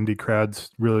make indie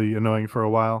crowds really annoying for a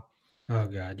while. Oh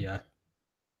God, yeah.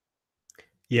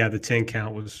 Yeah, the 10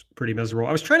 count was pretty miserable.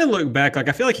 I was trying to look back. Like,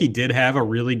 I feel like he did have a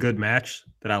really good match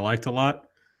that I liked a lot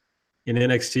in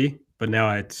NXT, but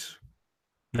now it's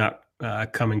not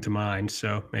coming to mind.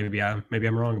 So maybe I'm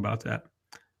wrong about that.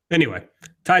 Anyway,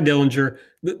 Ty Dillinger.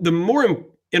 The more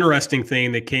interesting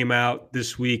thing that came out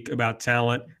this week about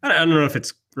talent, I don't know if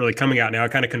it's really coming out now.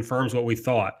 It kind of confirms what we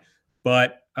thought.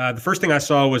 But the first thing I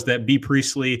saw was that B.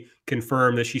 Priestley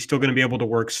confirmed that she's still going to be able to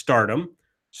work Stardom.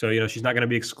 So, she's not going to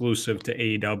be exclusive to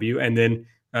AEW. And then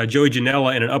Joey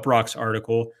Janela in an Uprocks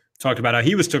article talked about how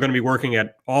he was still going to be working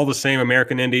at all the same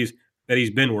American indies that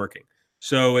he's been working.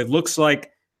 So it looks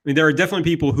like, there are definitely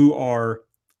people who are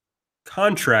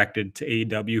contracted to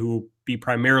AEW who will be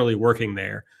primarily working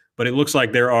there. But it looks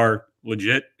like there are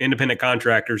legit independent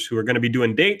contractors who are going to be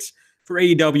doing dates for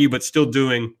AEW, but still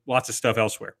doing lots of stuff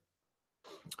elsewhere.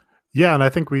 Yeah, and I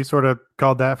think we sort of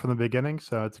called that from the beginning,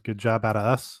 so it's a good job out of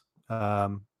us.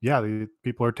 The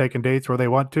people are taking dates where they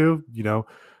want to.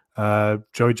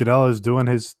 Joey Janela is doing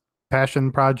his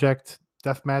passion project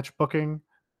deathmatch booking.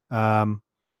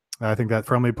 I think that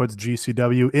firmly puts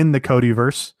GCW in the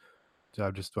Codyverse. So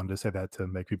I just wanted to say that to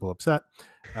make people upset.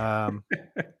 So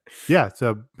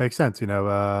makes sense.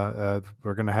 We're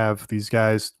going to have these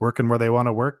guys working where they want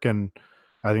to work, and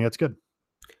I think that's good.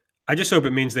 I just hope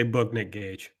it means they book Nick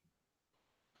Gage.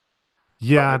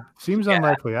 Yeah, seems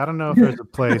unlikely. I don't know if there's a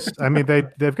place. I mean,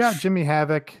 they've got Jimmy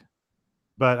Havoc,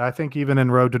 but I think even in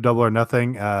Road to Double or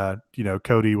Nothing,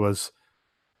 Cody was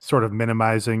sort of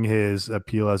minimizing his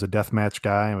appeal as a deathmatch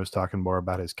guy and was talking more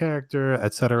about his character,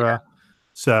 etc. Yeah.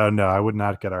 So no, I would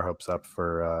not get our hopes up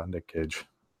for Nick Gage.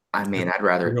 I mean, I'd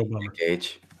rather Nick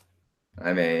Gage.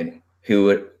 I mean,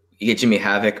 you get Jimmy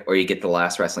Havoc or you get the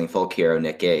last wrestling folk hero,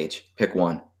 Nick Gage. Pick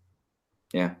one.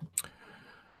 Yeah.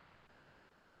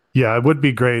 Yeah, it would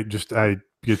be great.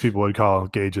 Because people would call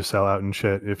Gage a sellout and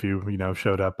shit if you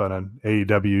showed up on an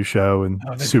AEW show and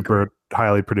super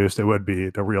highly produced. It would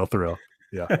be the real thrill.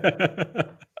 Yeah.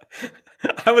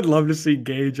 I would love to see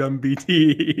Gage on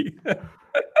BTE.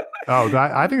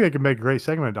 I think they could make a great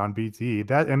segment on BTE.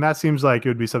 That seems like it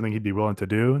would be something he'd be willing to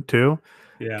do too.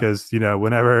 Yeah. Because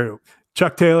whenever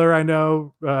Chuck Taylor, I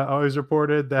know, always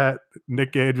reported that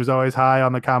Nick Gage was always high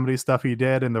on the comedy stuff he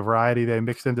did and the variety they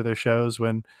mixed into their shows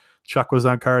when Chuck was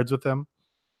on cards with him.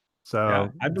 So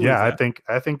I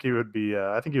think he would be.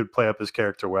 I think he would play up his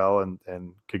character well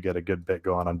and could get a good bit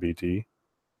going on BT.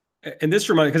 And this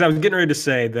reminded, because I was getting ready to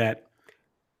say that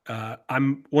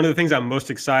I'm one of the things I'm most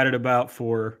excited about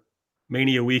for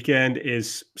Mania weekend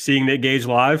is seeing Nick Gage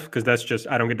live, because that's just,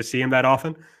 I don't get to see him that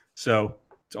often. So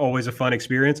it's always a fun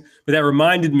experience. But that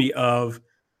reminded me of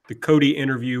the Cody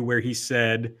interview where he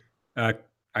said, I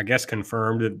guess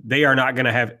confirmed, that they are not going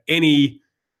to have any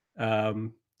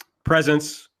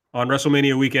presence on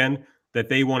WrestleMania weekend, that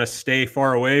they want to stay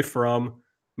far away from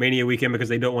Mania weekend because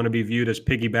they don't want to be viewed as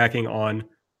piggybacking on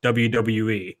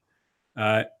WWE.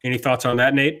 Any thoughts on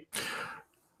that, Nate?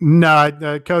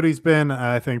 No, Cody's been,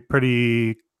 I think,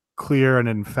 pretty clear and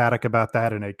emphatic about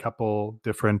that in a couple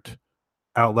different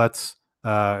outlets.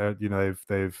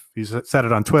 He's said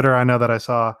it on Twitter. I know that I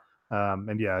saw,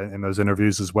 in those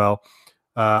interviews as well.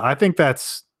 I think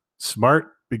that's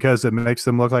smart because it makes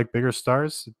them look like bigger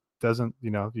stars. It doesn't,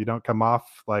 you don't come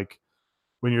off like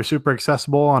when you're super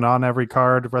accessible and on every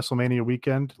card of WrestleMania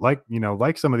weekend, like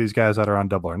some of these guys that are on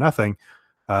Double or Nothing.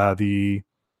 The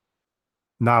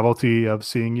novelty of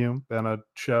seeing you on a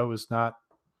show is not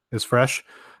as fresh.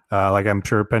 Like I'm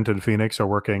sure Penta and Phoenix are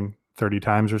working 30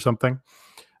 times or something.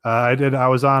 I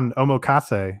was on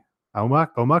Omakase.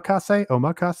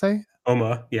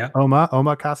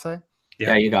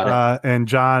 Yeah, you got it. And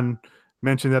John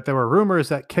mentioned that there were rumors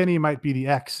that Kenny might be the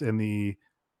X in the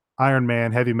Iron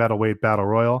Man heavy metal weight battle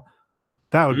royal.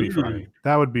 That would be funny.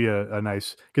 That would be a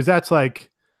nice, because that's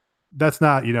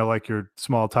not, like your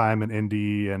small time in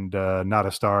indie and not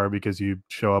a star because you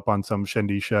show up on some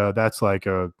shindy show. That's like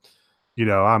I'm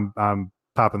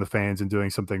popping the fans and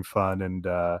doing something fun and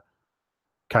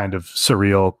kind of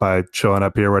surreal by showing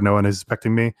up here where no one is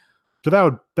expecting me. So that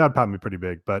would pop me pretty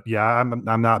big. But yeah,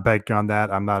 I'm not banking on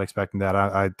that. I'm not expecting that.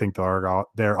 I think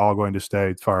they're all going to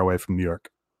stay far away from New York.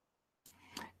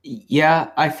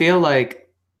 Yeah, I feel like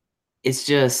it's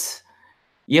just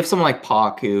you have someone like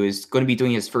Pac who is going to be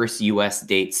doing his first U.S.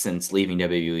 date since leaving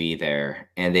WWE there,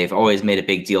 and they've always made a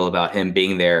big deal about him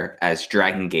being there as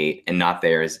Dragon Gate and not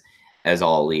there as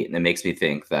All Elite. And it makes me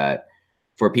think that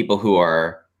for people who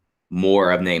are more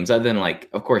of names, other than like,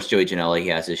 of course, Joey Janela, he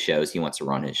has his shows, he wants to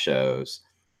run his shows,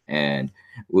 and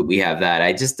we have that.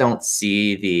 I just don't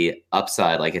see the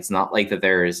upside. Like, it's not like that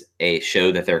there's a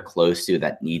show that they're close to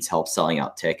that needs help selling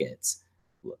out tickets.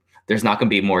 There's not going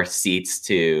to be more seats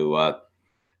to,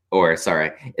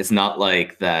 it's not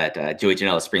like that Joey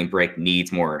Janela Spring Break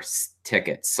needs more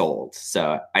tickets sold.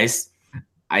 So I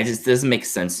just doesn't make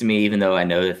sense to me, even though I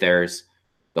know that there's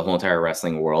the whole entire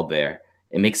wrestling world there.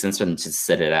 It makes sense for them to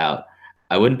sit it out.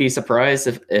 I wouldn't be surprised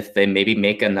if they maybe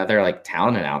make another like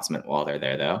talent announcement while they're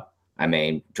there, though. I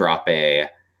mean, drop a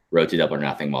Road to Double or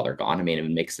Nothing while they're gone. I mean, it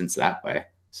would make sense that way.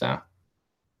 So,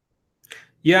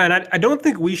 yeah, and I don't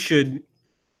think we should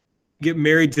get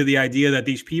married to the idea that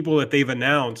these people that they've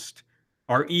announced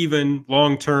are even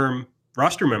long-term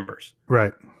roster members.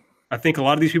 Right. I think a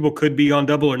lot of these people could be on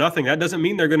Double or Nothing. That doesn't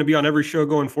mean they're going to be on every show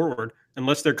going forward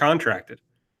unless they're contracted.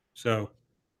 So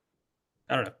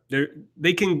I don't know.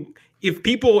 They can, if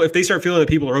they start feeling that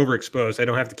people are overexposed, they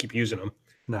don't have to keep using them.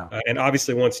 No. And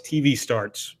obviously once TV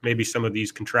starts, maybe some of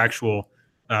these contractual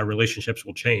relationships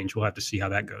will change. We'll have to see how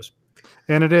that goes.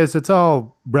 And it's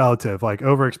all relative. Like,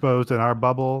 overexposed in our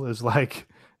bubble is like,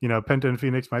 Penta and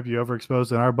Phoenix might be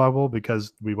overexposed in our bubble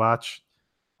because we watch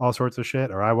all sorts of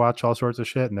shit, or I watch all sorts of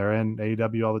shit, and they're in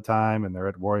AEW all the time, and they're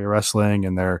at Warrior Wrestling,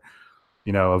 and they're,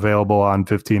 available on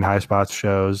 15 High Spots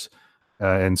shows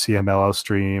and CMLL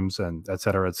streams, and et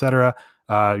cetera, et cetera.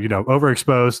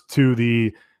 Overexposed to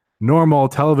the normal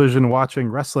television watching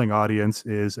wrestling audience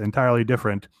is entirely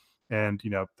different. And,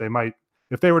 they might,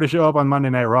 if they were to show up on Monday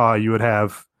Night Raw, you would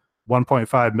have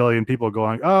 1.5 million people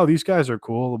going, oh, these guys are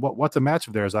cool. What's a match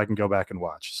of theirs I can go back and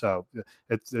watch? So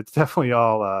it's definitely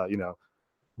all,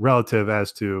 relative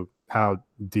as to how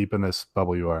deep in this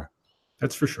bubble you are.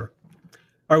 That's for sure.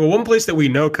 All right. Well, one place that we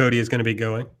know Cody is going to be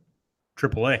going,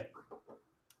 AAA.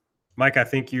 Mike, I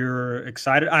think you're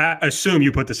excited. I assume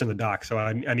you put this in the doc, so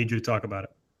I need you to talk about it.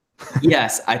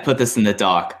 Yes, I put this in the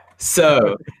doc.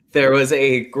 So there was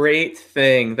a great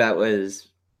thing that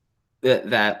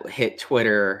hit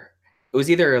Twitter. It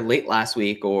was either late last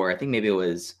week, or I think maybe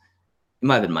it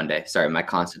might have been Monday. Sorry, my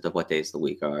concept of what days of the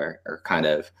week are kind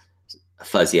of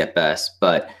fuzzy at best.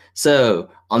 But so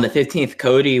on the 15th,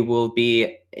 Cody will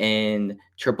be in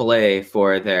AAA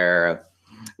for their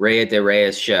Rey de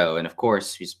Reyes show. And of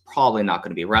course, he's probably not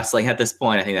going to be wrestling at this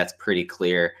point. I think that's pretty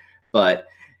clear. But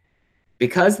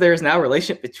because there's now a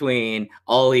relationship between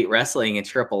All Elite Wrestling and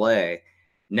AAA,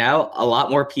 now a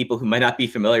lot more people who might not be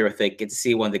familiar with it get to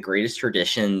see one of the greatest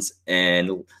traditions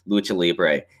in Lucha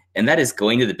Libre. And that is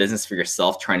going to the business for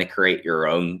yourself, trying to create your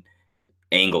own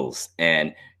angles.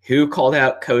 And who called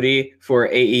out Cody for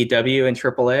AEW and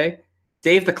AAA?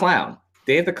 Dave the Clown.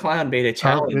 Dave the Clown made a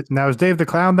challenge. Now, is Dave the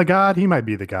Clown the god? He might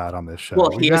be the god on this show.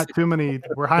 Well,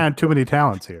 we're high on too many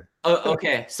talents here. Oh,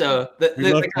 okay. So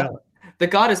the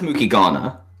god is Mookie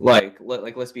Ghana. Like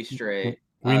let's be straight.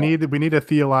 We need a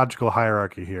theological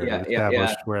hierarchy here to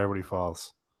establish where everybody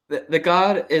falls. The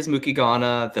god is Mookie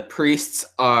Ghana. The priests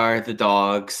are the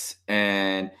dogs,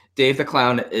 and Dave the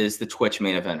Clown is the Twitch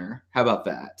main eventer. How about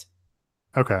that?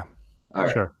 Okay. All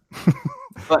right. Sure.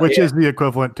 Which is the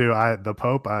equivalent to the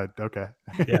Pope. Okay.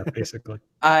 Yeah, basically.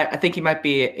 I think he might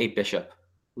be a bishop.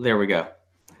 There we go.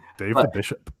 Dave the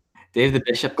Bishop. Dave the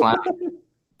Bishop Clown.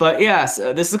 But yeah,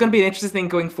 so this is going to be an interesting thing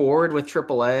going forward with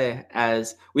AAA,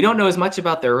 as we don't know as much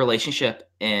about their relationship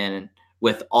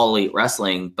with All Elite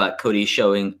Wrestling, but Cody's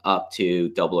showing up to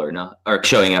Double or Not, or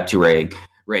showing up to Rey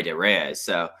de Reyes.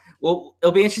 So, well,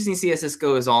 it'll be interesting to see as this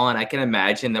goes on. I can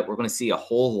imagine that we're going to see a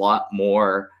whole lot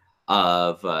more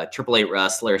of AAA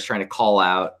wrestlers trying to call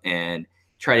out and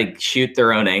try to shoot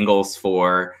their own angles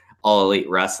for All Elite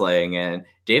Wrestling. And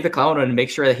Dave the Clown wanted to make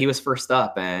sure that he was first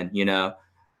up, and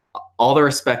all the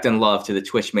respect and love to the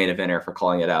Twitch main eventer for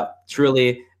calling it out.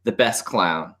 Truly the best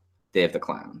clown, Dave the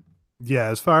Clown. Yeah,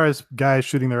 as far as guys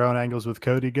shooting their own angles with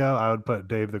Cody go, I would put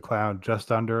Dave the Clown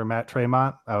just under Matt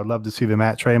Tremont. I would love to see the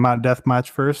Matt Tremont death match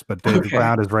first, but Dave the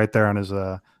Clown is right there on his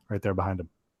right there behind him.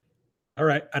 All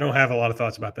right, I don't have a lot of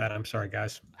thoughts about that. I'm sorry,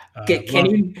 guys.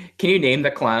 Can you name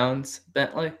the clowns,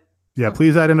 Bentley? Yeah,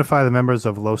 please identify the members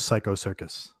of Los Psycho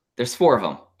Circus. There's 4 of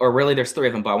them, or really there's 3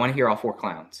 of them, but I want to hear all 4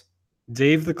 clowns.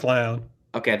 Dave the Clown.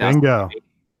 Okay, that's bingo.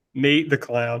 Nate the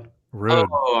Clown. Rude.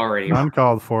 Oh, already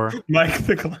uncalled for. Mike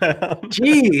the Clown.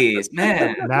 Jeez,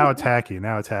 man. Now it's hacky.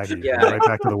 Yeah. Right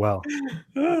back to the well.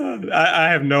 I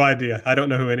have no idea. I don't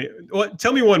know who any. Well,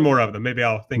 tell me one more of them. Maybe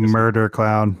I'll think. Murder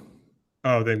Clown.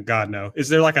 Oh, then God no. Is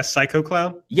there like a Psycho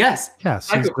Clown? Yes. Yes,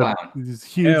 Psycho Clown. he's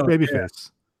huge Hell baby yeah.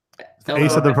 face. The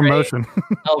ace of the Roman Reigns- promotion.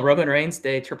 Roman Reigns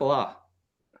Day Triple A.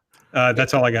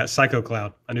 That's all I got. Psycho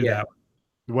Clown. I knew Yeah. that.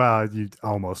 Wow, you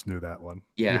almost knew that one.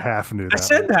 Yeah. You half knew that. I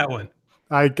said one. that one.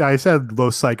 I said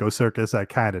Los Psycho Circus. I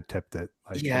kind of tipped it.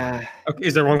 Like, Yeah. Okay,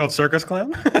 is there one called Circus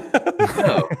Clown?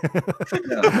 No.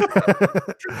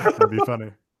 That'd be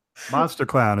funny. Monster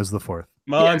Clown is the fourth.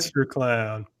 Monster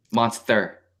Clown.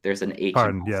 Monster. There's an H. in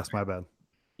Pardon. Monster. Yes, my bad.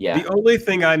 Yeah. The only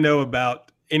thing I know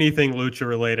about anything lucha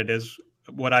related is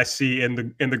what I see in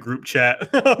the group chat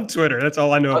on Twitter. That's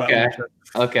all I know Okay. about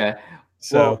lucha. Okay.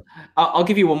 So Well, I'll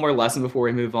give you one more lesson before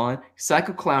we move on.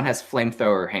 Psycho Clown has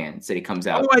flamethrower hands that he comes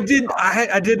out. oh,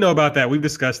 I did know about that. We've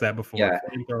discussed that before. Yeah.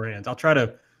 Flamethrower hands. I'll try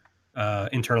to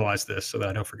internalize this so that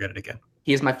I don't forget it again.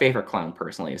 He is my favorite clown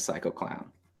personally, is Psycho Clown.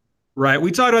 Right.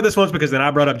 We talked about this once because then I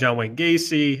brought up John Wayne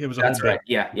Gacy. It was a That's whole right.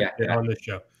 Yeah. on this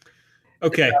show.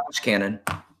 Okay. Canon.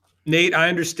 Nate, I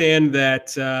understand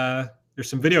that there's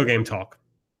some video game talk.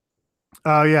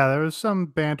 Oh yeah, there was some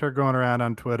banter going around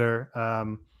on Twitter.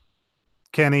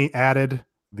 Kenny added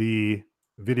the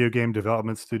video game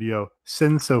development studio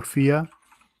Sin Sophia,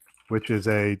 which is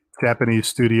a Japanese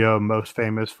studio most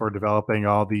famous for developing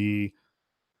all the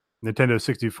Nintendo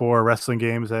 64 wrestling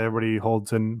games that everybody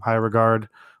holds in high regard,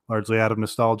 largely out of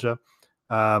nostalgia.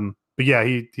 But yeah,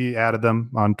 he added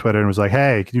them on Twitter and was like,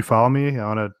 "Hey, can you follow me? I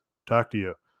want to talk to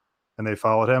you." And they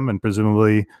followed him, and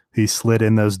presumably he slid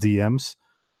in those DMs.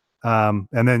 And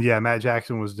then yeah, Matt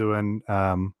Jackson was doing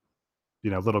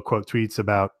little quote tweets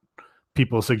about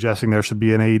people suggesting there should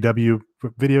be an AEW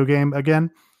video game again.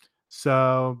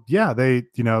 So yeah,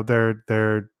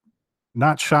 they're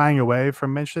not shying away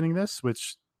from mentioning this,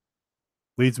 which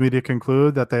leads me to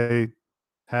conclude that they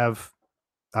have,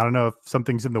 I don't know if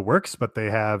something's in the works, but they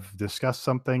have discussed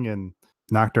something and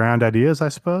knocked around ideas, I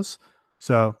suppose.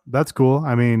 So that's cool.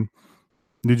 I mean,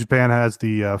 New Japan has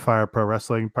the Fire Pro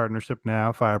Wrestling partnership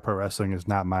now. Fire Pro Wrestling is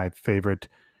not my favorite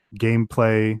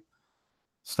gameplay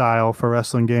style for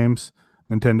wrestling games.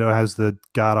 Nintendo has the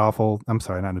god-awful, I'm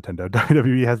sorry, not Nintendo,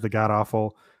 WWE has the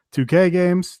god-awful 2K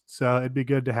games, so it'd be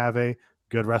good to have a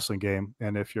good wrestling game.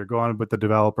 And if you're going with the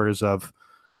developers of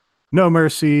No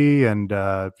Mercy and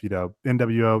WCW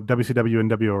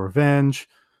NWO Revenge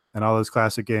and all those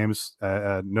classic games,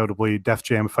 notably Def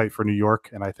Jam Fight for New York,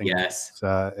 and I think Yes.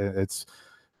 it's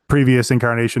previous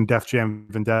incarnation Def Jam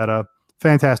Vendetta,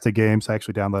 fantastic games. I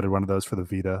actually downloaded one of those for the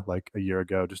Vita like a year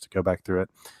ago just to go back through it.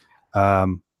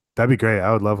 That'd be great.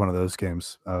 I would love one of those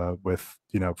games with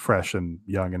fresh and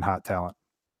young and hot talent.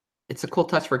 It's a cool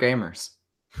touch for gamers.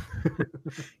 Yeah,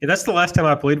 that's the last time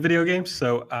I played video games,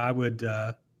 so I would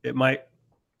it might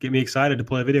get me excited to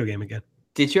play a video game again.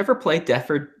 Did you ever play Def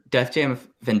Jam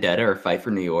Vendetta or Fight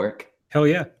for New York? Hell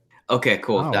yeah. Okay,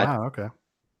 cool. Oh, wow, okay.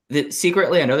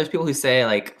 Secretly, I know there's people who say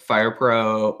like Fire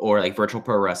Pro or like Virtual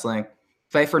Pro Wrestling.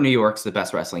 Fight for New York's the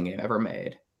best wrestling game ever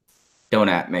made. Don't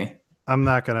at me. I'm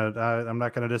not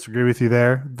gonna disagree with you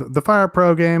there. The Fire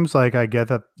Pro games, like I get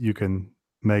that you can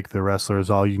make the wrestlers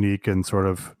all unique and sort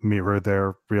of mirror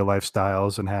their real life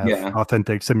styles and have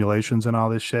authentic simulations and all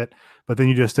this shit. But then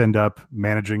you just end up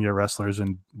managing your wrestlers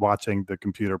and watching the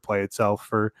computer play itself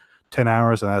for 10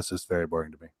 hours. And that's just very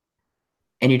boring to me.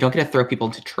 And you don't get to throw people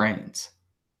into trains.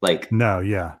 Like, no,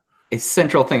 yeah. It's a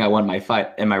central thing I want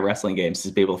in my wrestling games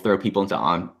is be able to throw people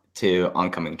into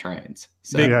oncoming trains.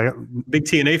 So big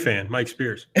TNA fan, Mike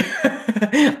Spears.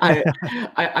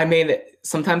 I mean,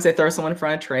 sometimes they throw someone in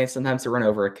front of a train, sometimes they run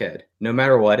over a kid. No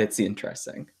matter what, it's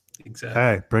interesting. Exactly.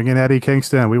 Hey, bring in Eddie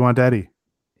Kingston. We want Eddie.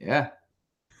 Yeah.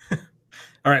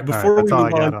 All right. Before that's all I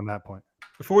got on that point.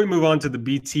 Before we move on to the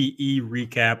BTE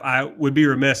recap, I would be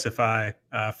remiss if I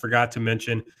forgot to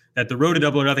mention that the Road to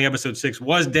Double or Nothing episode 6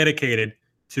 was dedicated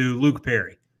to Luke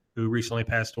Perry, who recently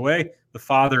passed away, the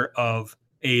father of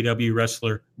AEW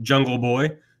wrestler Jungle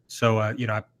Boy. So,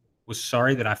 I was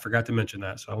sorry that I forgot to mention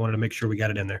that. So I wanted to make sure we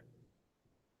got it in there.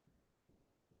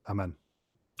 Amen.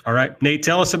 All right. Nate,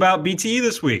 tell us about BTE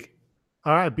this week.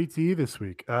 All right. BTE this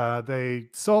week. They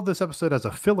sold this episode as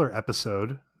a filler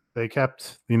episode. They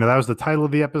kept, that was the title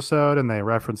of the episode, and they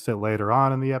referenced it later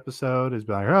on in the episode as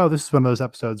being like, oh, this is one of those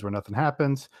episodes where nothing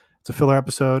happens. It's a filler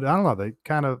episode. I don't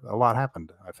know. A lot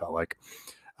happened, I felt like.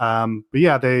 But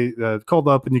yeah, they cold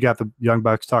open, you got the Young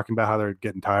Bucks talking about how they're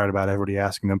getting tired about everybody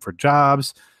asking them for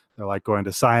jobs. They're like going to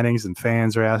signings and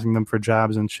fans are asking them for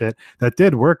jobs and shit. That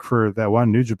did work for that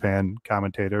one New Japan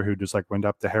commentator who just like went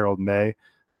up to Harold May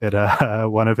at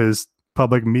one of his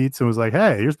public meets and was like,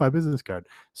 hey, here's my business card.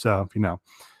 So,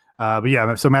 but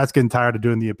yeah, so Matt's getting tired of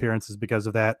doing the appearances because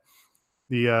of that.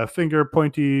 the finger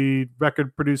pointy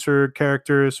record producer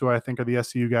characters, who I think are the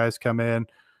SCU guys, come in.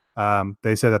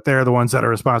 They say that they're the ones that are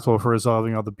responsible for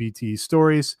resolving all the BT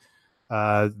stories.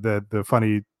 The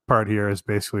funny part here is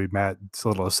basically Matt's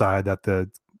little aside that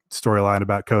the storyline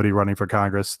about Cody running for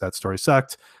Congress, that story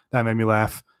sucked. That made me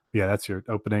laugh. Yeah, that's your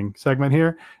opening segment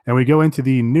here. And we go into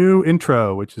the new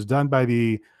intro, which is done by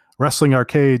the Wrestling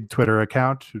Arcade Twitter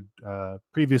account, who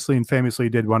previously and famously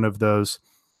did one of those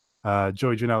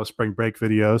Joey Janela spring break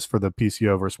videos for the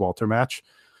PCO versus Walter match.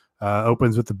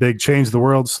 Opens with the big Change the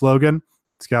World slogan.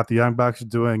 It's got the Young Bucks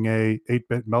doing a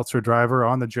 8-bit Meltzer driver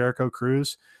on the Jericho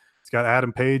Cruise. It's got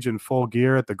Adam Page in full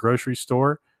gear at the grocery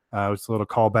store. It's a little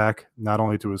callback not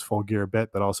only to his full gear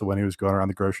bit, but also when he was going around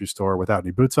the grocery store without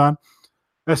any boots on.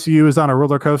 SCU is on a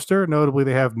roller coaster. Notably,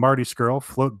 they have Marty Scurll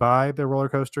float by the roller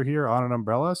coaster here on an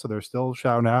umbrella, so they're still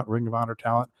shouting out Ring of Honor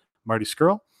talent Marty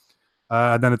Scurll.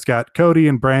 And then it's got Cody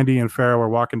and Brandy and Pharaoh are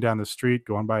walking down the street,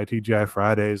 going by TGI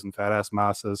Fridays and Fat Ass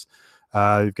Masas.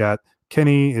 You've got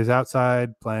Kenny is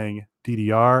outside playing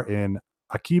DDR in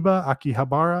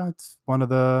Akihabara. It's one of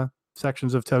the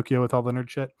sections of Tokyo with all the nerd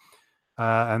shit.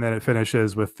 And then it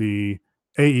finishes with the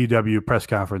AEW press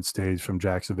conference stage from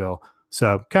Jacksonville.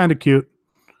 So kind of cute.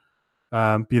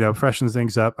 Freshens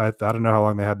things up. I don't know how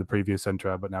long they had the previous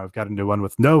intro, but now we've got a new one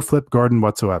with no Flip Gordon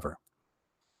whatsoever.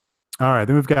 All right,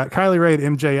 then we've got Kylie Rae at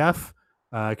MJF.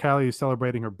 Kylie is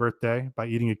celebrating her birthday by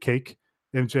eating a cake.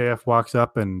 MJF walks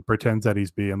up and pretends that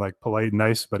he's being like polite and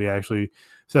nice, but he actually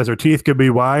says her teeth could be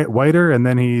whiter, and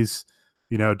then he's,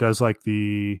 does like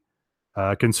the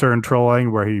concerned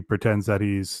trolling where he pretends that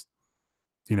he's,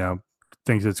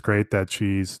 thinks it's great that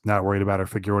she's not worried about her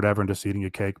figure or whatever and just eating a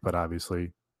cake, but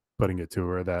obviously putting it to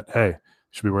her that, hey, you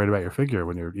should be worried about your figure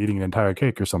when you're eating an entire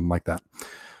cake or something like that.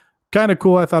 Kind of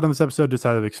cool, I thought, in this episode, just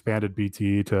how they've expanded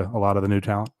BTE to a lot of the new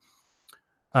talent.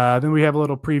 Then we have a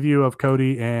little preview of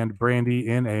Cody and Brandy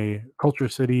in a Culture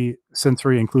City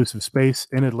sensory inclusive space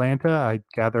in Atlanta. I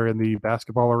gather in the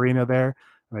basketball arena there,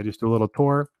 and I just do a little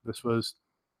tour. This was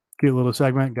a cute little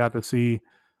segment. Got to see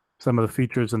some of the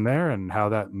features in there and how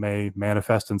that may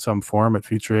manifest in some form at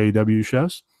future AEW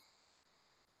shows.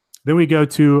 Then we go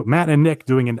to Matt and Nick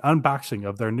doing an unboxing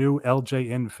of their new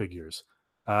LJN figures.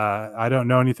 I don't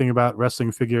know anything about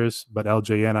wrestling figures, but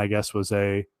LJN, I guess, was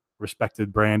a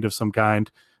respected brand of some kind.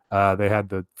 They had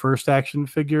the first action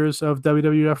figures of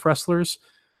WWF wrestlers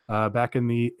back in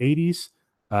the 80s,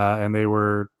 and they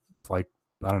were like,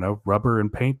 I don't know, rubber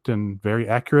and paint and very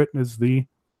accurate is the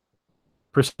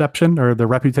perception or the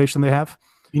reputation they have.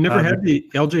 You never had the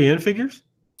LJN figures?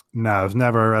 No, I was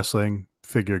never a wrestling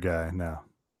figure guy, no.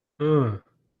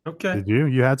 Okay. Did you?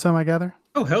 You had some, I gather?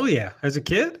 Oh, hell yeah. As a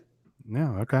kid? Yeah,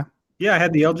 okay. Yeah, I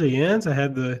had the LJNs. I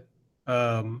had the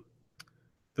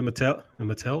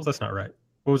Mattels. That's not right.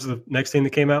 What was the next thing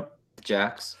that came out?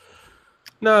 Jax.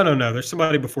 No. There's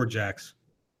somebody before Jax.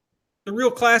 The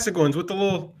real classic ones with the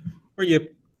little where you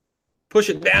push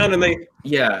it down and they.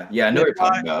 Yeah. I know what you're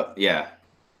talking about. Yeah.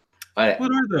 What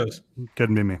are those?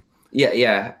 Couldn't be me.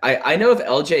 Yeah. I know of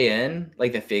LJN,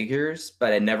 like the figures,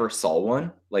 but I never saw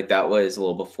one. Like that was a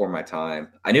little before my time.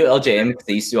 I knew LJN because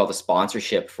they used to do all the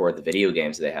sponsorship for the video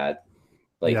games they had.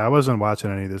 Like, yeah, I wasn't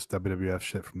watching any of this WWF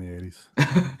shit from the 80s.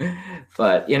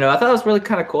 But, I thought it was really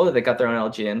kind of cool that they got their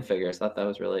own LJN figures. I thought that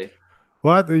was really...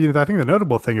 Well, I think the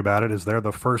notable thing about it is they're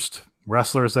the first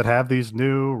wrestlers that have these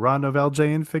new run of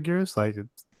LJN figures. Like,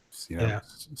 it's,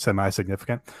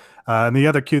 semi-significant. And the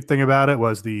other cute thing about it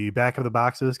was the back of the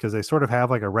boxes, because they sort of have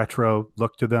like a retro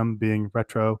look to them, being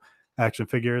retro action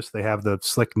figures. They have the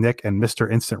Slick Nick and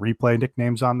Mr. Instant Replay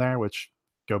nicknames on there, which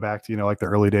go back to, like the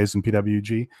early days in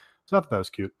PWG. So I thought that was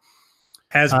cute.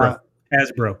 Hasbro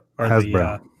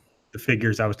are the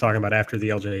figures I was talking about after the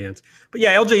LJNs. But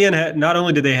yeah, LJN had, not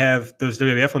only did they have those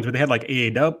WWF ones, but they had like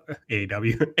AWA.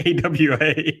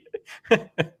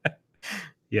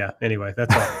 Yeah, anyway,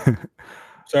 that's all.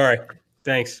 Sorry.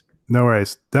 Thanks. No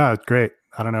worries. That's great.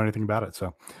 I don't know anything about it.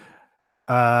 So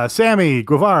Sammy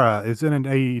Guevara is in an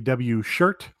AEW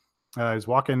shirt. He's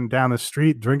walking down the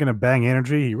street drinking a Bang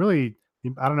Energy.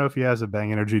 I don't know if he has a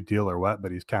Bang Energy deal or what,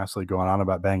 but he's constantly going on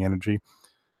about Bang Energy.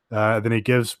 Then he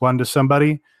gives one to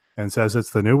somebody and says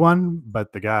it's the new one,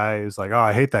 but the guy is like, oh,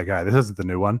 I hate that guy. This isn't the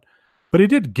new one. But he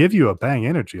did give you a Bang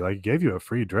Energy. Like, he gave you a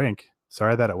free drink.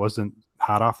 Sorry that it wasn't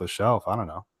hot off the shelf. I don't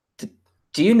know.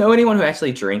 Do you know anyone who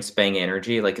actually drinks Bang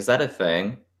Energy? Like, is that a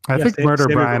thing? I think Murder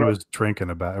Brian was tweeting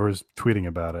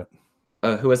about it.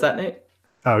 Who was that, Nate?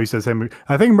 Oh, he says,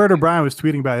 I think Murder Brian was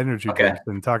tweeting about energy drinks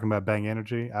and talking about Bang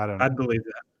Energy. I don't know. I'd believe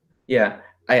that. Yeah.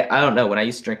 I don't know. When I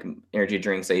used to drink energy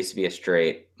drinks, I used to be a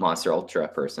straight Monster Ultra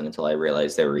person until I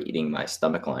realized they were eating my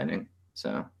stomach lining.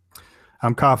 So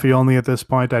I'm coffee only at this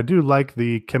point. I do like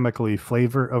the chemically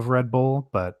flavor of Red Bull,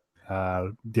 but yeah,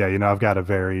 I've got a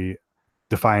very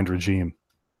defined regime.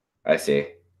 I see.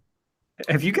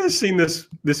 Have you guys seen this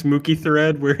Mookie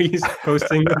thread where he's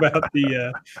posting about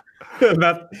the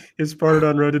about his part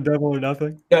on Road to Double or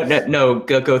Nothing? No.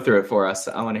 Go through it for us.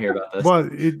 I want to hear about this. Well,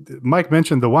 Mike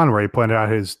mentioned the one where he pointed out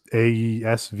his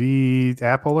AESV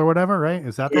Apple or whatever, right?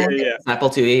 Is that the one? Yeah. Apple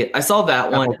IIe. I saw that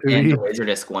Apple one IIe. and the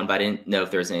Laserdisc one, but I didn't know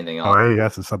if there was anything else. Oh,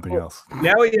 AES is something else.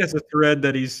 Now he has a thread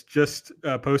that he's just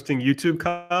posting YouTube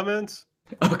comments.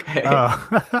 Okay.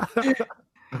 Oh.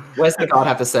 What does the God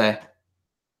have to say?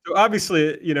 So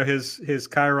obviously, his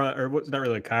Chiron, or what's not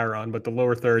really a Chiron, but the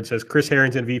lower third says Chris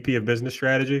Harrington, VP of Business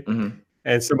Strategy. Mm-hmm.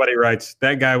 And somebody writes,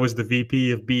 that guy was the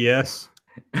VP of BS,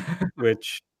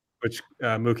 which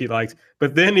Mookie likes.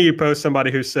 But then he posts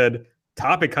somebody who said,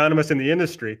 top economist in the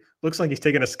industry. Looks like he's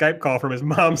taking a Skype call from his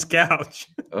mom's couch.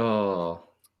 Oh.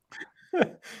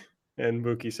 And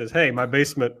Mookie says, hey, my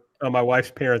basement on my wife's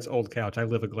parents' old couch. I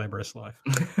live a glamorous life.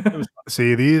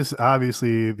 See, these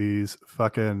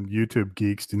fucking YouTube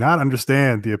geeks do not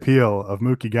understand the appeal of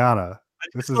Mookie Ghana.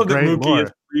 This is great Mookie lore.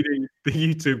 is reading the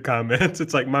YouTube comments.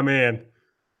 It's like, my man,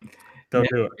 don't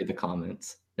do it. Read the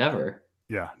comments. Never.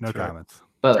 Yeah, no comments.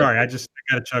 But sorry, I got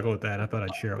to chuckle at that. I thought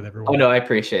I'd share it with everyone. Oh no, I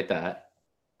appreciate that.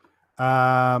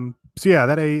 So yeah,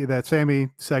 that Sammy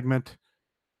segment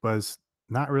was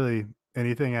not really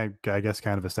anything. I guess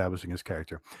kind of establishing his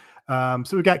character.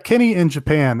 So we got Kenny in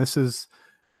Japan. This is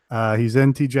he's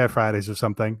in TGI Fridays or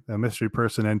something. A mystery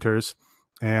person enters,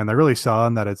 and they're really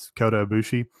selling that it's Kota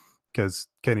Ibushi because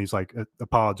Kenny's like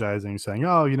apologizing, saying,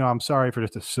 "Oh, I'm sorry for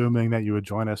just assuming that you would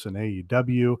join us in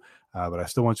AEW, but I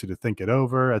still want you to think it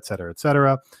over, et cetera, et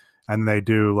cetera." And they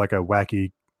do like a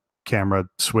wacky camera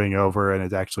swing over, and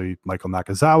it's actually Michael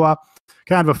Nakazawa.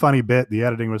 Kind of a funny bit. The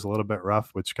editing was a little bit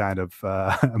rough, which kind of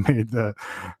made the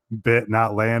bit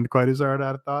not land quite as hard,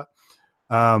 I thought.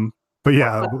 But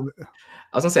yeah, I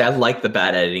was gonna say I like the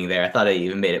bad editing there. I thought it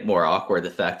even made it more awkward.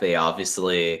 The fact they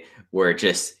obviously were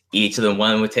just each of them.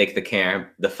 One would take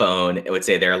the phone, it would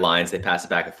say their lines, they pass it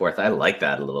back and forth. I like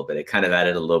that a little bit. It kind of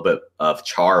added a little bit of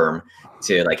charm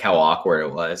to like how awkward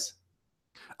it was.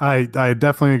 I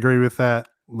definitely agree with that,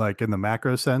 like in the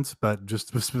macro sense, but just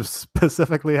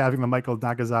specifically having the Michael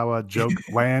Nakazawa joke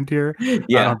land here.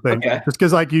 Yeah, I don't think okay. just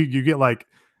because like you get like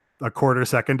a quarter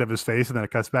second of his face and then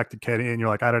it cuts back to Kenny and you're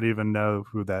like, I don't even know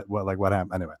what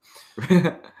happened.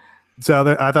 Anyway.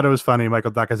 So I thought it was funny.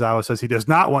 Michael Nakazawa says he does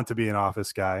not want to be an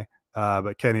office guy.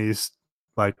 But Kenny's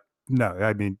like, no,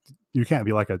 I mean, you can't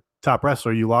be like a top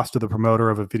wrestler. You lost to the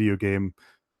promoter of a video game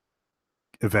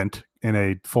event in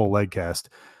a full leg cast.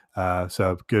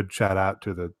 So good shout out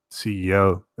to the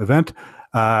CEO event.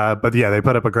 But yeah, they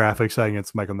put up a graphic saying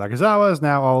it's Michael Nakazawa is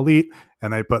now all elite.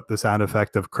 And they put the sound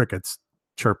effect of crickets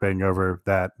chirping over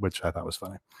that, which I thought was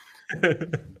funny.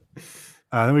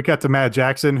 Then we cut to Matt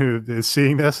Jackson, who is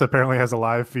seeing this, apparently has a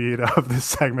live feed of this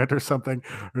segment or something,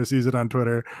 or sees it on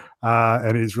Twitter.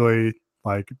 And he's really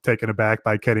like taken aback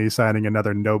by Kenny signing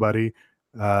another nobody,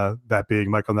 that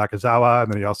being Michael Nakazawa.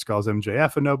 And then he also calls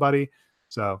MJF a nobody.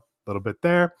 So a little bit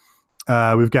there.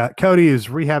 We've got Cody is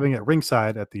rehabbing at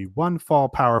ringside at the One Fall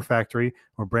Power Factory,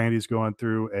 where Brandy's going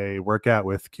through a workout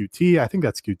with QT. I think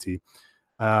that's QT.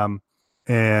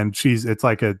 And she's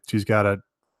got a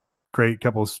great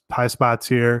couple high spots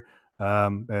here,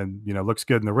 and looks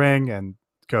good in the ring. And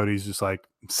Cody's just like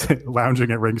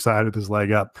lounging at ringside with his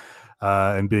leg up,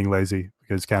 and being lazy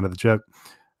because kind of the joke.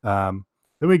 Then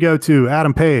we go to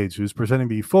Adam Page, who's presenting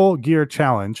the Full Gear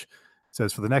Challenge. It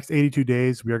says for the next 82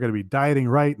 days, we are going to be dieting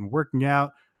right and working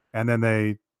out. And then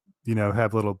they,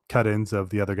 have little cut-ins of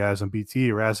the other guys on BT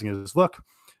harassing his look.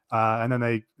 And then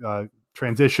they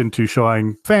transition to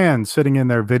showing fans sitting in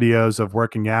their videos of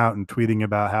working out and tweeting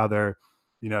about how they're,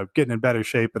 getting in better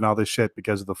shape and all this shit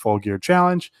because of the Full Gear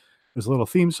Challenge. There's a little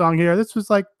theme song here. This was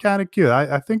like kind of cute.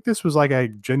 I think this was like a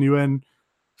genuine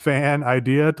fan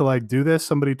idea to like do this.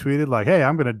 Somebody tweeted like, hey,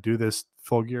 I'm going to do this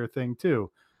Full Gear thing too.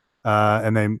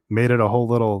 And they made it a whole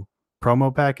little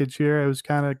promo package here. It was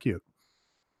kind of cute.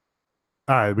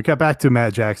 All right, we got back to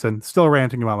Matt Jackson, still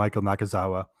ranting about Michael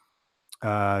Nakazawa.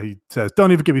 He says,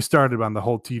 don't even get me started on the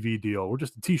whole TV deal. We're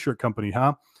just a t-shirt company,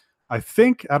 huh? I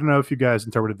don't know if you guys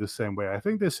interpreted this the same way. I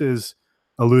think this is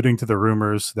alluding to the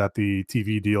rumors that the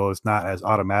TV deal is not as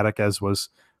automatic as was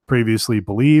previously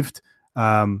believed.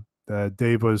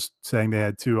 Dave was saying they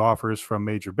had 2 offers from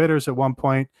major bidders at one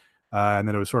point, and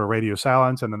then it was sort of radio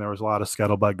silence, and then there was a lot of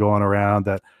scuttlebutt going around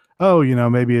that,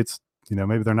 maybe it's,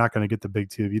 maybe they're not going to get the big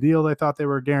TV deal they thought they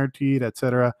were guaranteed,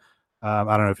 etc. I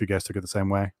don't know if you guys took it the same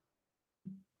way.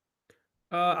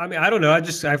 I mean, I don't know.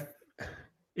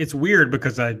 It it's weird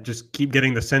because I just keep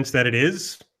getting the sense that it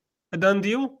is a done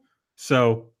deal.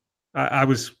 So I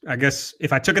guess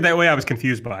if I took it that way, I was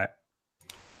confused by it.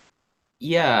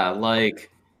 Yeah,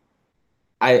 like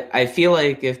I feel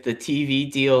like if the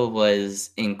TV deal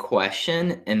was in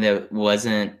question and there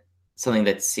wasn't something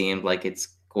that seemed like it's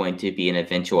going to be an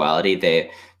eventuality,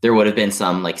 there would have been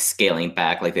some like scaling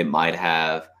back, like they might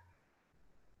have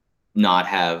not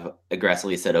have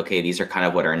aggressively said, okay, these are kind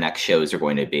of what our next shows are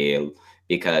going to be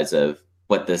because of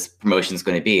what this promotion is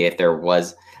going to be. If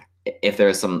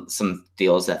there's some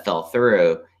deals that fell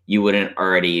through, you wouldn't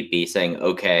already be saying,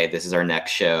 okay, this is our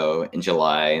next show in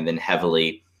July, and then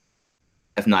heavily,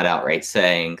 if not outright,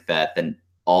 saying that then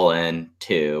All In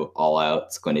to All Out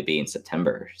is going to be in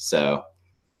September. So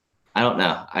I don't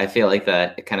know. I feel like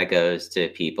that it kind of goes to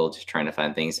people just trying to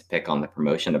find things to pick on the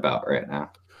promotion about right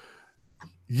now.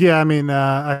 Yeah, I mean,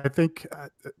 I think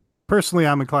personally,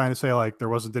 I'm inclined to say like there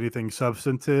wasn't anything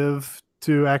substantive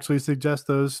to actually suggest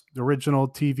those original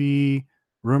TV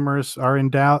rumors are in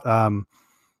doubt.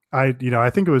 I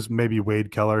think it was maybe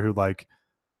Wade Keller who like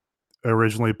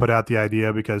originally put out the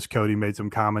idea because Cody made some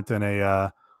comment in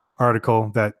a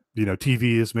article that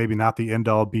TV is maybe not the end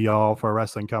all be all for a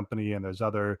wrestling company, and there's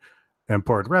other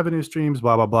important revenue streams,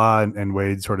 blah blah blah. And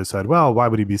Wade sort of said, well, why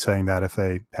would he be saying that if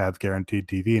they have guaranteed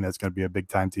TV and it's going to be a big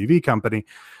time TV company?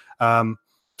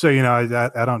 So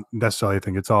I don't necessarily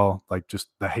think it's all like just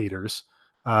the haters.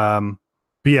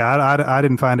 But yeah, I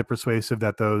didn't find it persuasive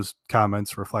that those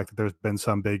comments reflect that there's been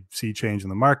some big sea change in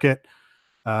the market.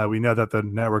 We know that the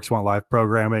networks want live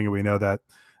programming, and we know that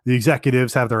the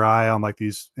executives have their eye on like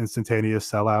these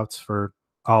instantaneous sellouts for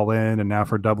All In and now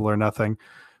for Double or Nothing.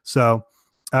 So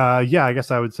yeah, I guess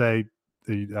I would say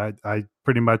I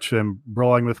pretty much am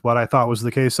rolling with what I thought was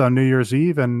the case on New Year's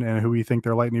Eve and who we think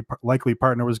their likely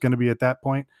partner was going to be at that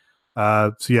point.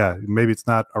 So yeah, maybe it's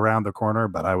not around the corner,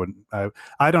 but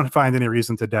I don't find any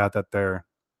reason to doubt that they're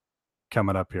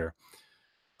coming up here.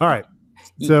 All right.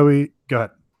 So go ahead.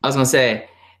 I was going to say,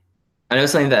 I know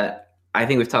something that I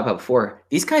think we've talked about before.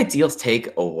 These kind of deals take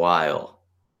a while.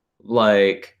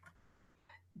 Like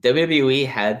WWE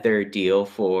had their deal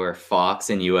for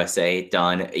Fox and USA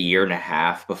done a year and a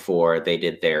half before they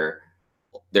did their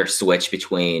switch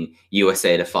between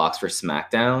USA to Fox for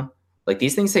SmackDown. Like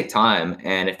these things take time,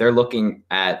 and if they're looking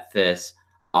at this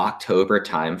October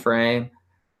timeframe,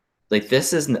 like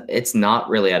it's not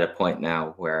really at a point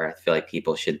now where I feel like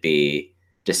people should be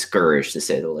discouraged, to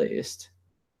say the least.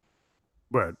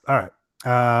 Word. All right.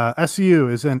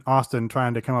 SCU is in Austin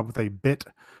trying to come up with a bit.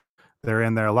 They're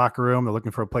in their locker room. They're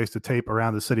looking for a place to tape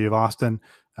around the city of Austin,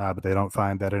 but they don't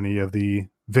find that any of the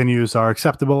venues are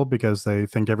acceptable because they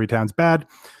think every town's bad.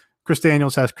 Chris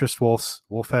Daniels has Chris Wolf's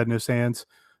Wolfhead in his hands.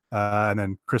 And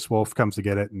then Chris Wolf comes to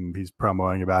get it, and he's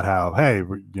promoting about how, hey,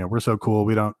 we're so cool.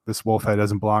 This Wolfhead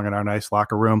doesn't belong in our nice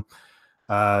locker room.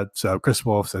 So Chris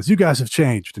Wolf says, you guys have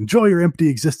changed. Enjoy your empty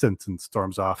existence, and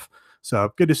storms off.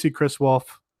 So good to see Chris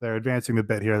Wolf. They're advancing the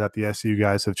bit here that the SCU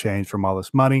guys have changed from all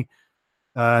this money.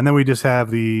 And then we just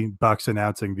have the Bucks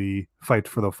announcing the Fight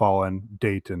for the Fallen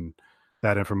date and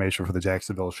that information for the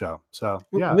Jacksonville show. So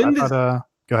yeah, go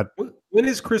ahead. When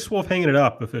is Chris Wolf hanging it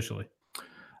up officially?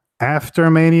 After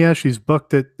Mania, she's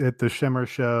booked it at the Shimmer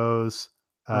shows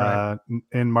Right.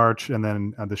 in March, and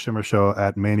then the Shimmer show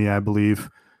at Mania, I believe.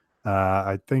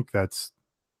 I think that's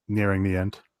nearing the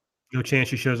end. No chance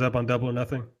she shows up on Double or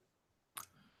Nothing?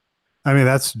 I mean,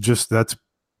 that's just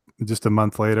a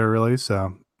month later, really.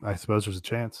 So I suppose there's a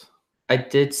chance. I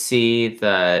did see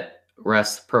that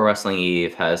Pro Wrestling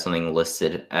Eve has something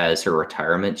listed as her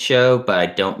retirement show, but I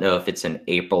don't know if it's in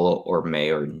April or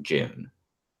May or in June.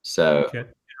 So Okay,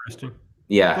 interesting.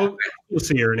 Yeah, we'll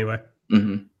see her anyway.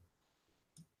 Mm-hmm.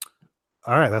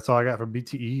 All right, that's all I got for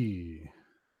BTE.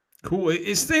 Cool.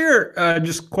 Is there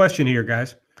just question here,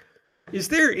 guys? Is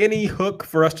there any hook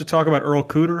for us to talk about Earl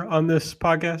Cooter on this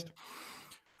podcast?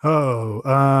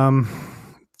 Oh,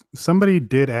 somebody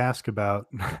did ask about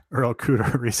Earl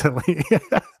Cooter recently.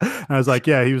 I was like,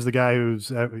 yeah, he was the guy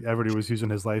everybody was using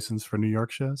his license for New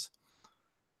York shows.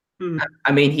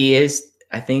 I mean, he is,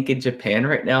 I think, in Japan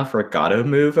right now for a Gato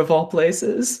move of all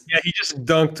places. Yeah, he just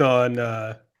dunked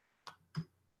on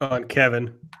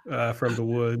Kevin from the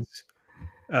Woods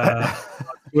on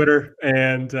Twitter,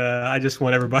 and I just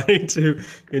want everybody to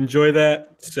enjoy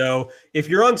that. So if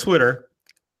you're on Twitter,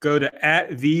 go to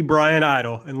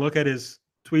 @TheBrianIdol and look at his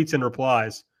tweets and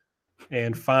replies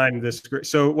and find this.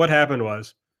 So what happened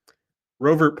was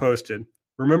Rovert posted,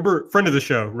 friend of the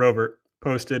show, Rovert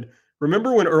posted,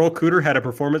 remember when Earl Cooter had a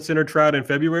Performance Center tryout in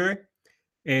February?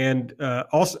 And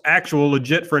also actual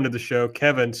legit friend of the show,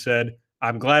 Kevin, said,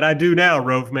 I'm glad I do now,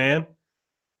 Rove man.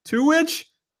 To which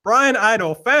Brian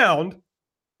Idol found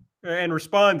and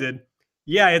responded,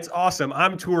 "Yeah, it's awesome.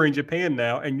 I'm touring Japan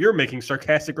now, and you're making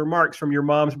sarcastic remarks from your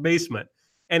mom's basement."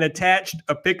 And attached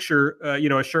a picture,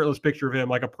 a shirtless picture of him,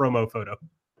 like a promo photo.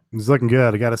 He's looking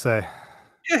good, I gotta say.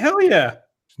 Yeah, hell yeah.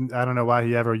 I don't know why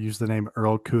he ever used the name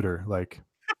Earl Cooter. Like,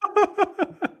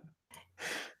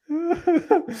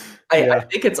 I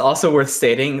think it's also worth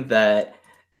stating that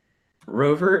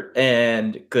Robert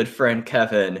and good friend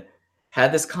Kevin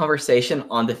had this conversation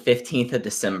on the 15th of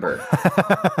December.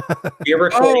 We were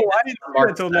recording I didn't hear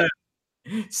until then.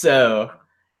 So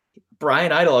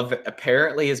Brian Idol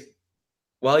apparently is,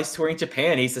 while he's touring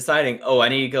Japan, he's deciding, I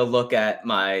need to go look at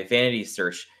my vanity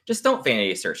search. Just don't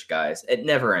vanity search, guys. It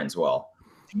never ends well.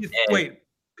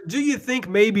 Do you think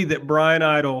maybe that Brian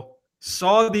Idol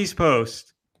saw these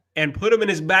posts and put them in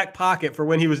his back pocket for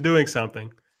when he was doing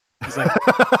something? He's like,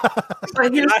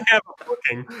 I have a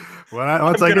booking.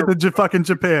 Once I get to fucking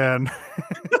Japan.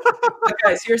 But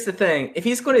guys, here's the thing. If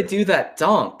he's going to do that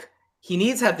dunk, he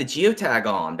needs to have the geotag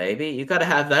on, baby. You got to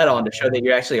have that on to show that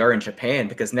you actually are in Japan,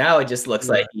 because now it just looks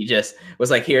like he just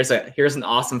was like, here's an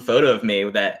awesome photo of me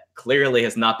that clearly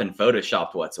has not been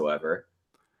photoshopped whatsoever.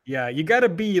 Yeah, you got to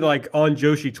be like on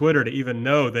Joshi Twitter to even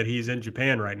know that he's in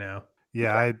Japan right now.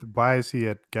 Yeah, why is he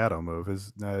at Gato Move?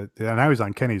 Now he's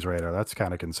on Kenny's radar. That's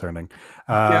kind of concerning.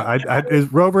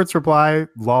 Is Robert's reply,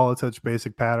 "Lol, it's such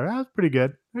basic pattern." That's pretty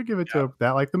good. I give it to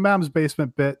that. Like the mom's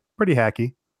basement bit, pretty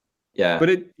hacky. Yeah, but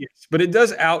it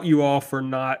does out you all for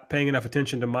not paying enough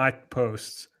attention to my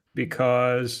posts,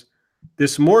 because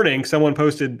this morning someone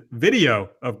posted video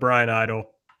of Brian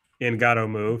Idol in Gato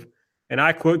Move, and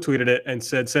I quote tweeted it and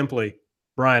said simply,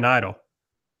 "Brian Idol,"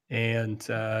 and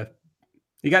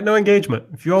you got no engagement.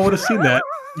 If you all would have seen that,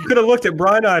 you could have looked at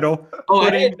Brian Idol.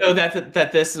 I didn't know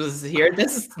that this was here.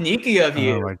 This is sneaky of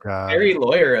you. Oh my god! Very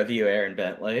lawyer of you, Aaron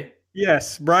Bentley.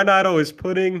 Yes, Brian Idol is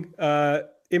putting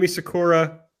Emi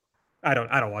Sakura. I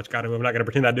don't watch Gato Move. I'm not going to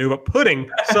pretend I do, but putting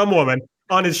some woman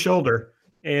on his shoulder,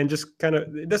 and just kind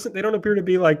of they don't appear to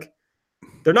be like,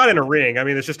 they're not in a ring. I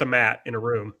mean, it's just a mat in a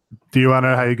room. Do you want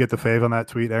to know how you get the fave on that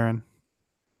tweet, Aaron?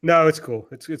 No, it's cool.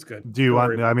 It's good. Do you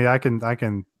want? I mean, I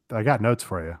got notes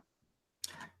for you.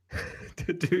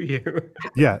 Do you?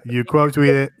 Yeah, you quote tweet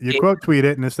it. Quote tweet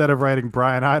it, and instead of writing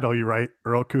Brian Idol, you write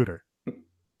Earl Cooter.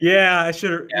 Yeah, I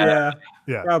should have.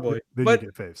 Yeah, probably. Then you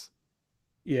get faves.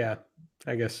 Yeah,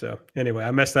 I guess so. Anyway,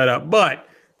 I messed that up. But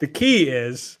the key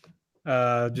is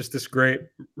just this great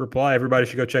reply. Everybody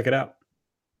should go check it out.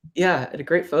 Yeah, a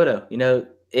great photo.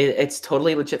 It's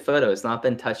totally legit photo. It's not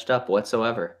been touched up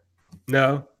whatsoever.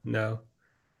 No.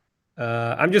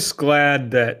 I'm just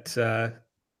glad that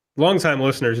longtime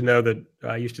listeners know that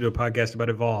I used to do a podcast about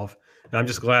Evolve. And I'm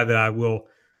just glad that I will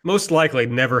most likely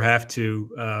never have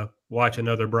to watch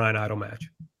another Brian Idol match.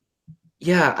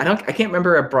 Yeah, I can't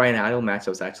remember a Brian Idol match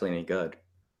that was actually any good.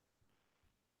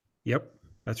 Yep,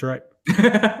 that's right.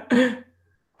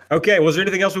 Okay, was there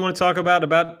anything else we want to talk about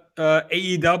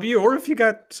AEW, or if you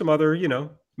got some other,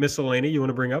 miscellany you want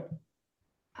to bring up?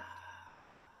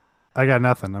 I got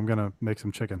nothing. I'm gonna make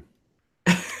some chicken.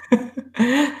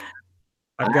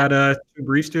 I've got 2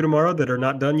 briefs due tomorrow that are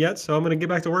not done yet, so I'm going to get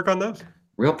back to work on those.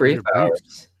 Real brief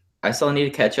hours. I still need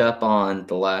to catch up on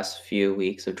the last few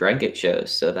weeks of Dragon Gate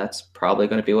shows, so that's probably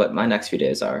going to be what my next few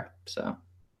days are. So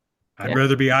I'd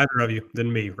rather be either of you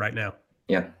than me right now.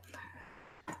 Yeah.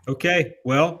 Okay,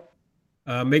 well,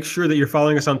 make sure that you're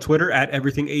following us on Twitter at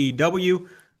EverythingAEW.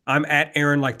 I'm at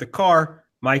Aaron Like the Car.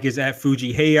 Mike is at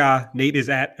Fuji Heya. Nate is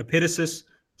at Epitasis.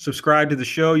 Subscribe to the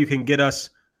show. You can get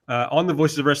us on the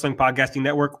Voices of Wrestling Podcasting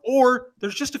Network, or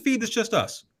there's just a feed that's just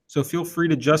us. So feel free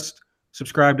to just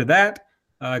subscribe to that.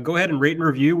 Go ahead and rate and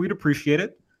review. We'd appreciate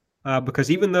it, because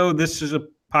even though this is a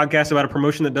podcast about a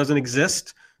promotion that doesn't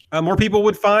exist, more people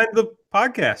would find the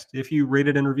podcast if you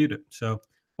rated and reviewed it. So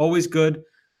always good.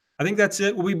 I think that's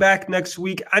it. We'll be back next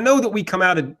week. I know that we come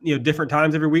out at different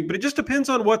times every week, but it just depends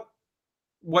on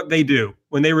what they do.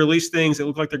 When they release things that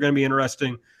look like they're going to be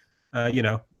interesting,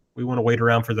 we want to wait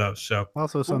around for those. So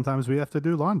also sometimes we have to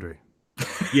do laundry.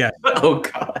 Yeah. Oh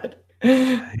God.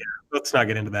 Yeah, let's not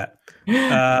get into that.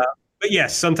 But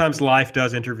yes, sometimes life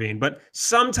does intervene. But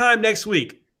sometime next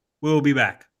week we'll be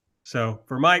back. So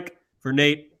for Mike, for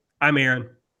Nate, I'm Aaron.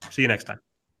 See you next time.